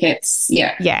 I think it's,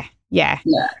 Yeah.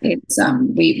 It's,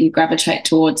 we gravitate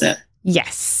towards it.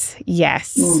 Yes.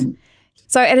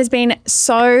 So it has been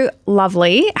so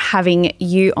lovely having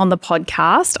you on the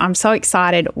podcast. I'm so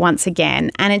excited once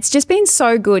again. And it's just been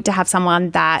so good to have someone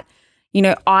that,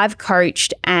 I've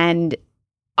coached, and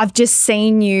I've just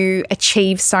seen you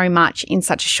achieve so much in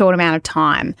such a short amount of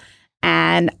time.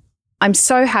 And I'm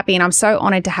so happy and I'm so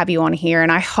honored to have you on here.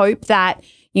 And I hope that,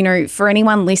 for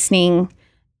anyone listening,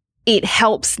 it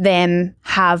helps them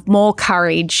have more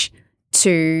courage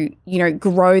to,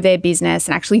 grow their business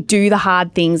and actually do the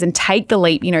hard things and take the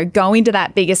leap, go into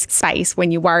that biggest space when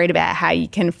you're worried about how you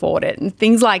can afford it and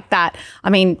things like that.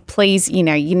 I mean, please, you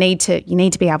need to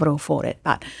be able to afford it.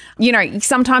 But,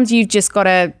 sometimes you've just got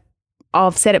to,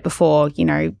 I've said it before,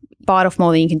 bite off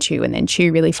more than you can chew, and then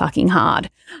chew really fucking hard.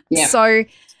 Yeah. So,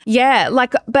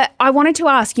 but I wanted to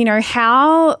ask,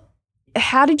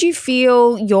 how did you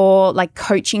feel your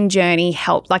coaching journey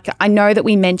helped? I know that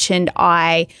we mentioned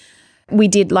we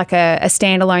did a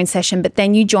standalone session, but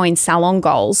then you joined Salon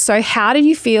Goals. So how did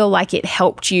you feel like it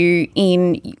helped you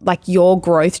in your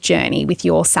growth journey with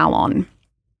your salon?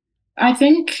 I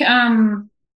think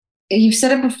you've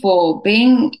said it before,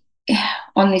 being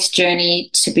on this journey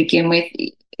to begin with,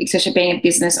 especially being a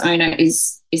business owner,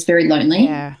 is very lonely.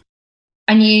 Yeah.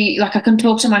 And I can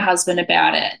talk to my husband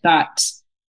about it, but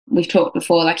we've talked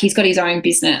before, he's got his own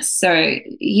business. So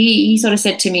he sort of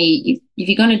said to me, if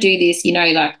you're going to do this, I'm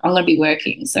going to be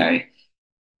working. So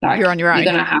you're on your own. You're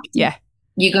going to have to. Yeah.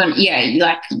 You're going to,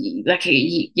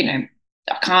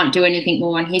 I can't do anything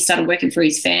more. And he started working for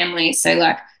his family. So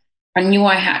I knew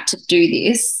I had to do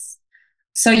this.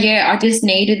 So I just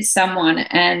needed someone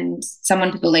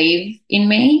to believe in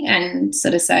me and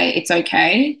sort of say, it's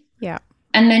okay. Yeah.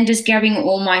 And then just grabbing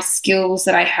all my skills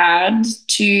that I had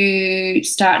to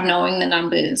start knowing the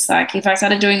numbers. Like if I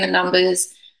started doing the numbers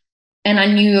and I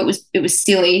knew it was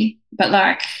silly, but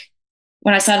like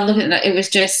when I started looking at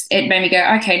it, it made me go,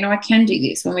 okay, no, I can do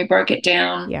this. When we broke it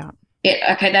down, Yeah.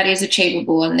 okay, that is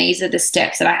achievable, and these are the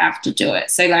steps that I have to do it.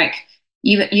 So like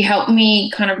you helped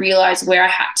me kind of realize where I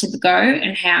had to go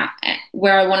and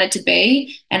where I wanted to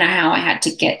be and how I had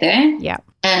to get there. Yeah.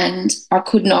 And I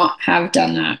could not have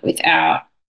done that without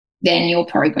then your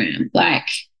program. Like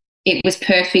it was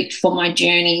perfect for my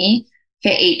journey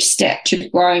for each step to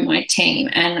grow my team.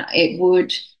 And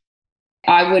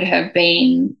I would have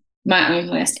been my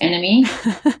own worst enemy.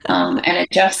 And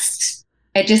it just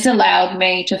allowed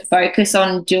me to focus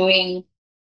on doing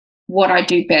what I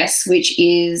do best, which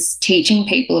is teaching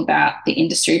people about the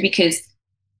industry, because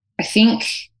I think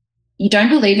you don't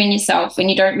believe in yourself and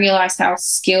you don't realize how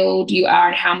skilled you are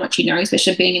and how much you know,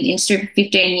 especially being in the industry for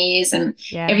 15 years and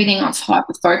everything I've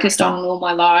hyper focused on all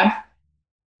my life.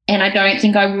 And I don't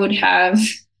think I would have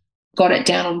got it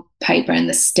down on paper and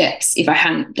the steps if I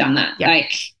hadn't done that. Yep.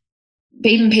 Like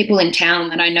even people in town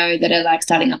that I know that are like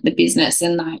starting up the business,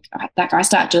 and like I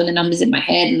start doing the numbers in my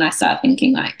head and I start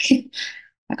thinking like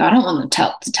I don't want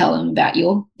to tell them about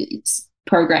your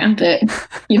program, but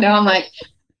I'm like,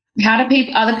 how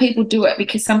do other people do it?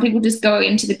 Because some people just go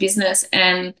into the business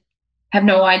and have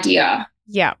no idea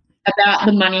about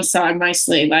the money side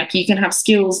mostly. Like you can have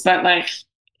skills, but like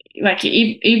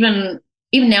even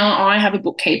now I have a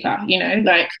bookkeeper,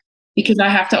 like because I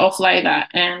have to offlay that.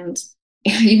 And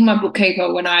even my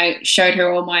bookkeeper, when I showed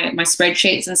her all my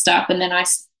spreadsheets and stuff, and then I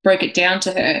broke it down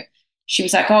to her, she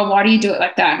was like, oh, why do you do it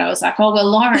like that? And I was like, oh, well,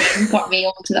 Lauren got me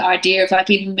onto the idea of like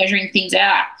even measuring things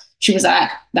out. She was like,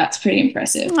 that's pretty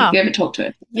impressive. Oh. Have you ever talked to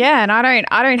her? Yeah, and I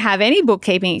don't have any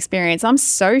bookkeeping experience. I'm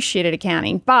so shit at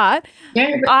accounting. But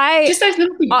just those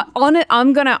little things.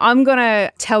 I'm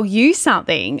gonna tell you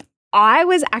something. I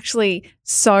was actually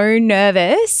so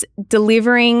nervous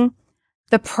delivering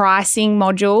the pricing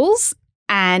modules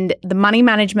and the money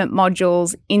management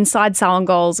modules inside Salon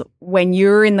Goals when you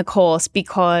were in the course,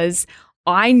 because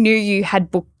I knew you had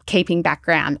bookkeeping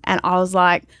background, and I was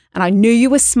like, and I knew you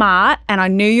were smart and I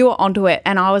knew you were onto it,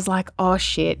 and I was like, oh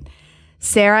shit,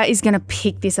 Sarah is going to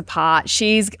pick this apart.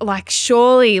 She's like,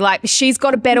 surely, like she's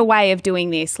got a better way of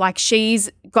doing this. Like she's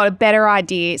got a better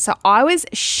idea. So I was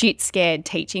shit scared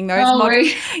teaching those modules.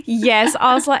 Really? Yes,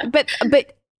 I was like, but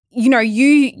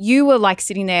you were like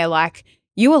sitting there, like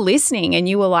you were listening, and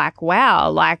you were like,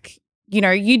 wow, like you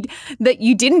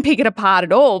didn't pick it apart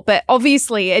at all, but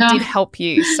obviously it did help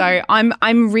you. So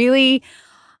I'm really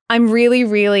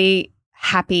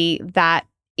happy that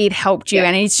it helped you,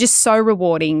 and it's just so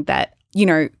rewarding that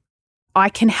I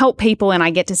can help people and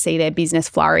I get to see their business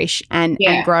flourish and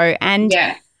grow. And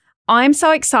I'm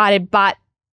so excited, but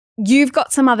you've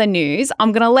got some other news.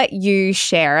 I'm going to let you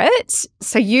share it.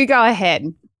 So you go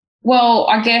ahead. Well,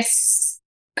 I guess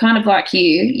kind of like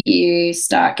you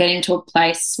start getting to a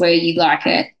place where you like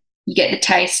it. You get the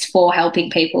taste for helping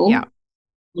people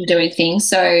and doing things.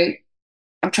 So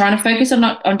I'm trying to focus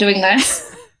on doing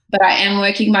less, but I am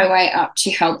working my way up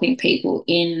to helping people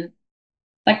in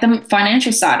like the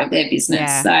financial side of their business.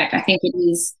 Yeah. Like I think it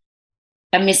is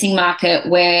a missing market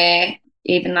where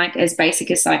even like as basic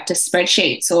as like just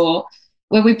spreadsheets, or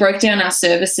where we broke down our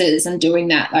services and doing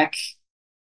that. Like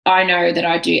I know that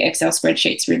I do Excel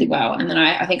spreadsheets really well. And then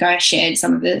I think I shared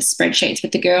some of the spreadsheets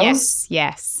with the girls.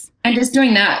 Yes. And just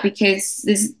doing that because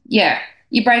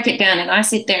you break it down, and I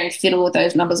sit there and fiddle with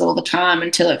those numbers all the time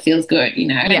until it feels good,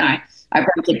 And I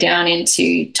break it down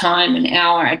into time and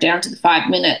hour, down to the 5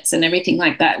 minutes and everything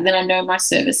like that. And then I know my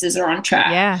services are on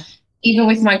track. Yeah. Even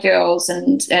with my girls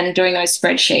and doing those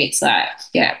spreadsheets,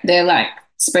 they're like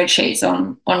spreadsheets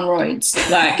on roids.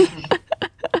 Like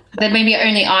that maybe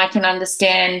only I can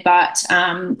understand, but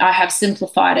I have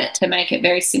simplified it to make it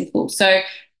very simple. So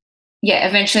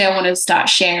eventually I want to start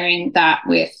sharing that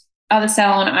with other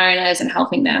salon owners and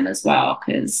helping them as well,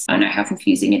 because I know how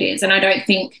confusing it is. And I don't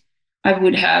think I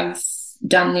would have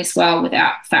done this well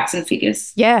without facts and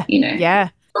figures. Yeah.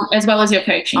 As well as your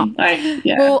coaching.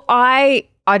 Well, I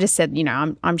just said,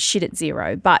 I'm shit at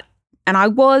zero, and I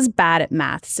was bad at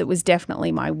maths. It was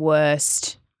definitely my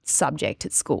worst subject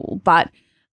at school, but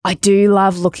I do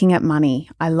love looking at money.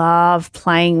 I love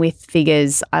playing with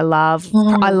figures. I love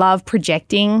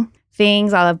projecting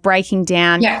things. I love breaking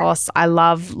down costs. I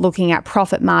love looking at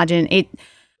profit margin.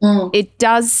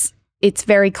 It's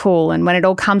very cool. And when it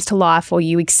all comes to life or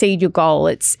you exceed your goal,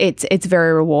 it's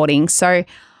very rewarding. So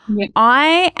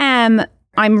I am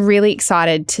I'm really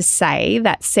excited to say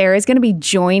that Sarah is going to be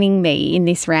joining me in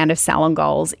this round of Salon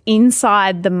Goals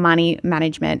inside the money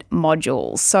management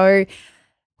module. So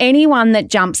anyone that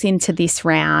jumps into this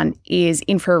round is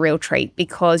in for a real treat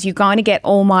because you're going to get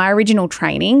all my original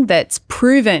training that's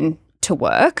proven to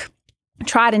work,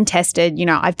 tried and tested. You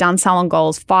know, I've done Salon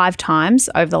Goals 5 times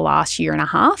over the last year and a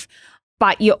half,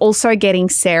 but you're also getting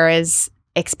Sarah's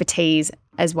expertise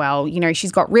as well. You know,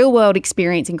 she's got real world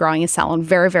experience in growing a salon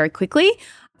very, very quickly.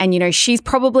 And, you know, she's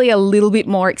probably a little bit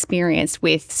more experienced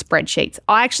with spreadsheets.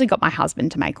 I actually got my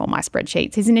husband to make all my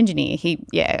spreadsheets. He's an engineer.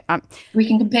 We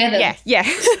can compare them. Yeah. Yeah.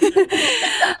 He's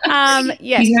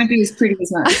going to be as pretty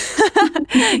as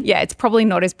mine. Yeah, it's probably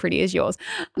not as pretty as yours.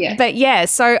 Yeah. But yeah,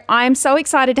 so I'm so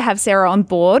excited to have Sarah on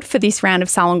board for this round of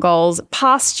Salon Goals.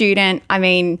 Past student, I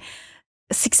mean,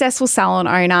 successful salon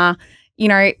owner. You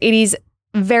know, it is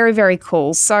very, very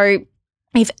cool. So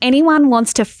if anyone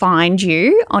wants to find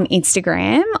you on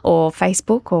Instagram or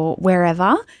Facebook or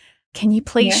wherever, can you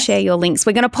please share your links?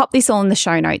 We're going to pop this all in the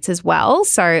show notes as well.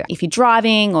 So if you're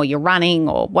driving or you're running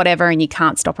or whatever and you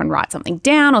can't stop and write something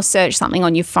down or search something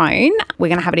on your phone, we're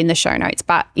going to have it in the show notes.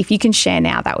 But if you can share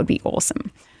now, that would be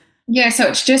awesome. Yeah, so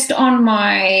it's just on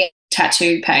my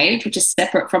tattoo page, which is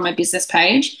separate from my business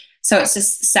page. So it's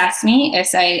just Sassme,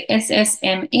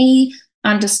 SASSME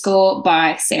 _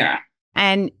 by Sarah.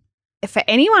 And for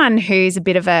anyone who's a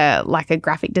bit of a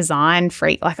graphic design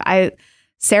freak,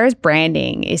 Sarah's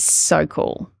branding is so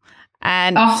cool.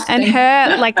 And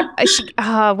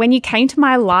her when you came to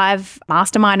my live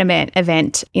mastermind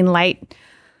event in late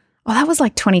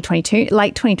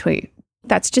 2022.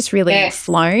 That's just really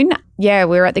flown. Yeah,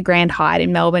 we were at the Grand Hyatt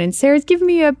in Melbourne and Sarah's given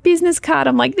me a business card.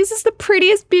 I'm like, this is the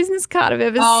prettiest business card I've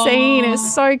ever seen.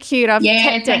 It's so cute. I've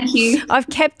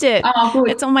kept it. Oh, good.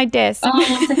 It's on my desk.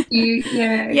 Oh, thank you.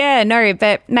 Yeah. Yeah, no,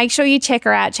 but make sure you check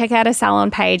her out. Check out her salon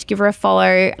page. Give her a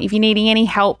follow. If you're needing any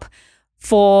help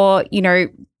for, you know,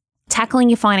 tackling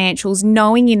your financials,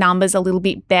 knowing your numbers a little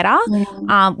bit better,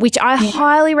 which I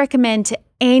highly recommend to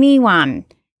anyone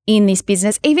in this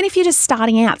business, even if you're just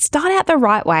starting out, start out the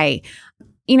right way.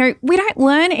 You know, we don't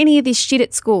learn any of this shit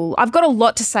at school. I've got a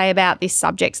lot to say about this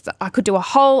subject. I could do a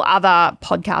whole other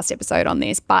podcast episode on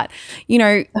this, but, you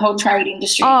know. The whole trade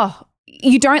industry. Oh,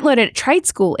 you don't learn it at trade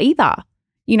school either.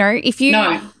 You know, if you.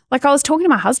 No. Like I was talking to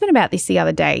my husband about this the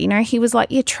other day. You know, he was like,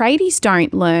 yeah, tradies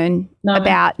don't learn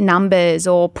about numbers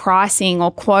or pricing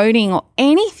or quoting or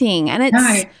anything. And it's.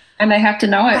 No. And they have to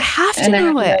know it. They have to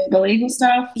know the legal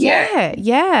stuff.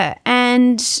 Yeah.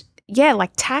 And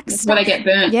like tax stuff. That's why they get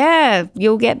burnt. Yeah,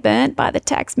 you'll get burnt by the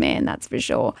tax man, that's for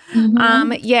sure.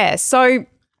 Mm-hmm. So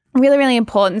really, really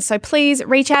important. So please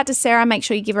reach out to Sarah. Make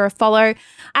sure you give her a follow.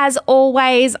 As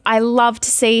always, I love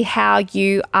to see how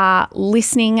you are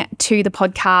listening to the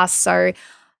podcast. So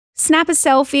snap a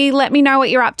selfie. Let me know what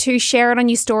you're up to. Share it on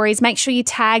your stories. Make sure you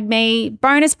tag me.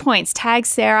 Bonus points. Tag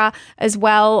Sarah as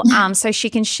well so she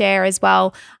can share as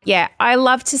well. Yeah, I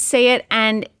love to see it.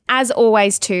 And as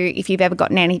always too, if you've ever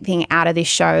gotten anything out of this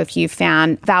show, if you've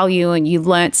found value and you've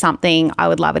learnt something, I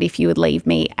would love it if you would leave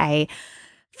me a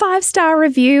 5-star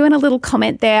review and a little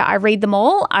comment there. I read them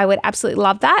all. I would absolutely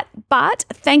love that. But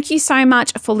thank you so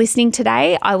much for listening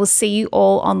today. I will see you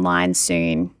all online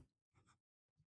soon.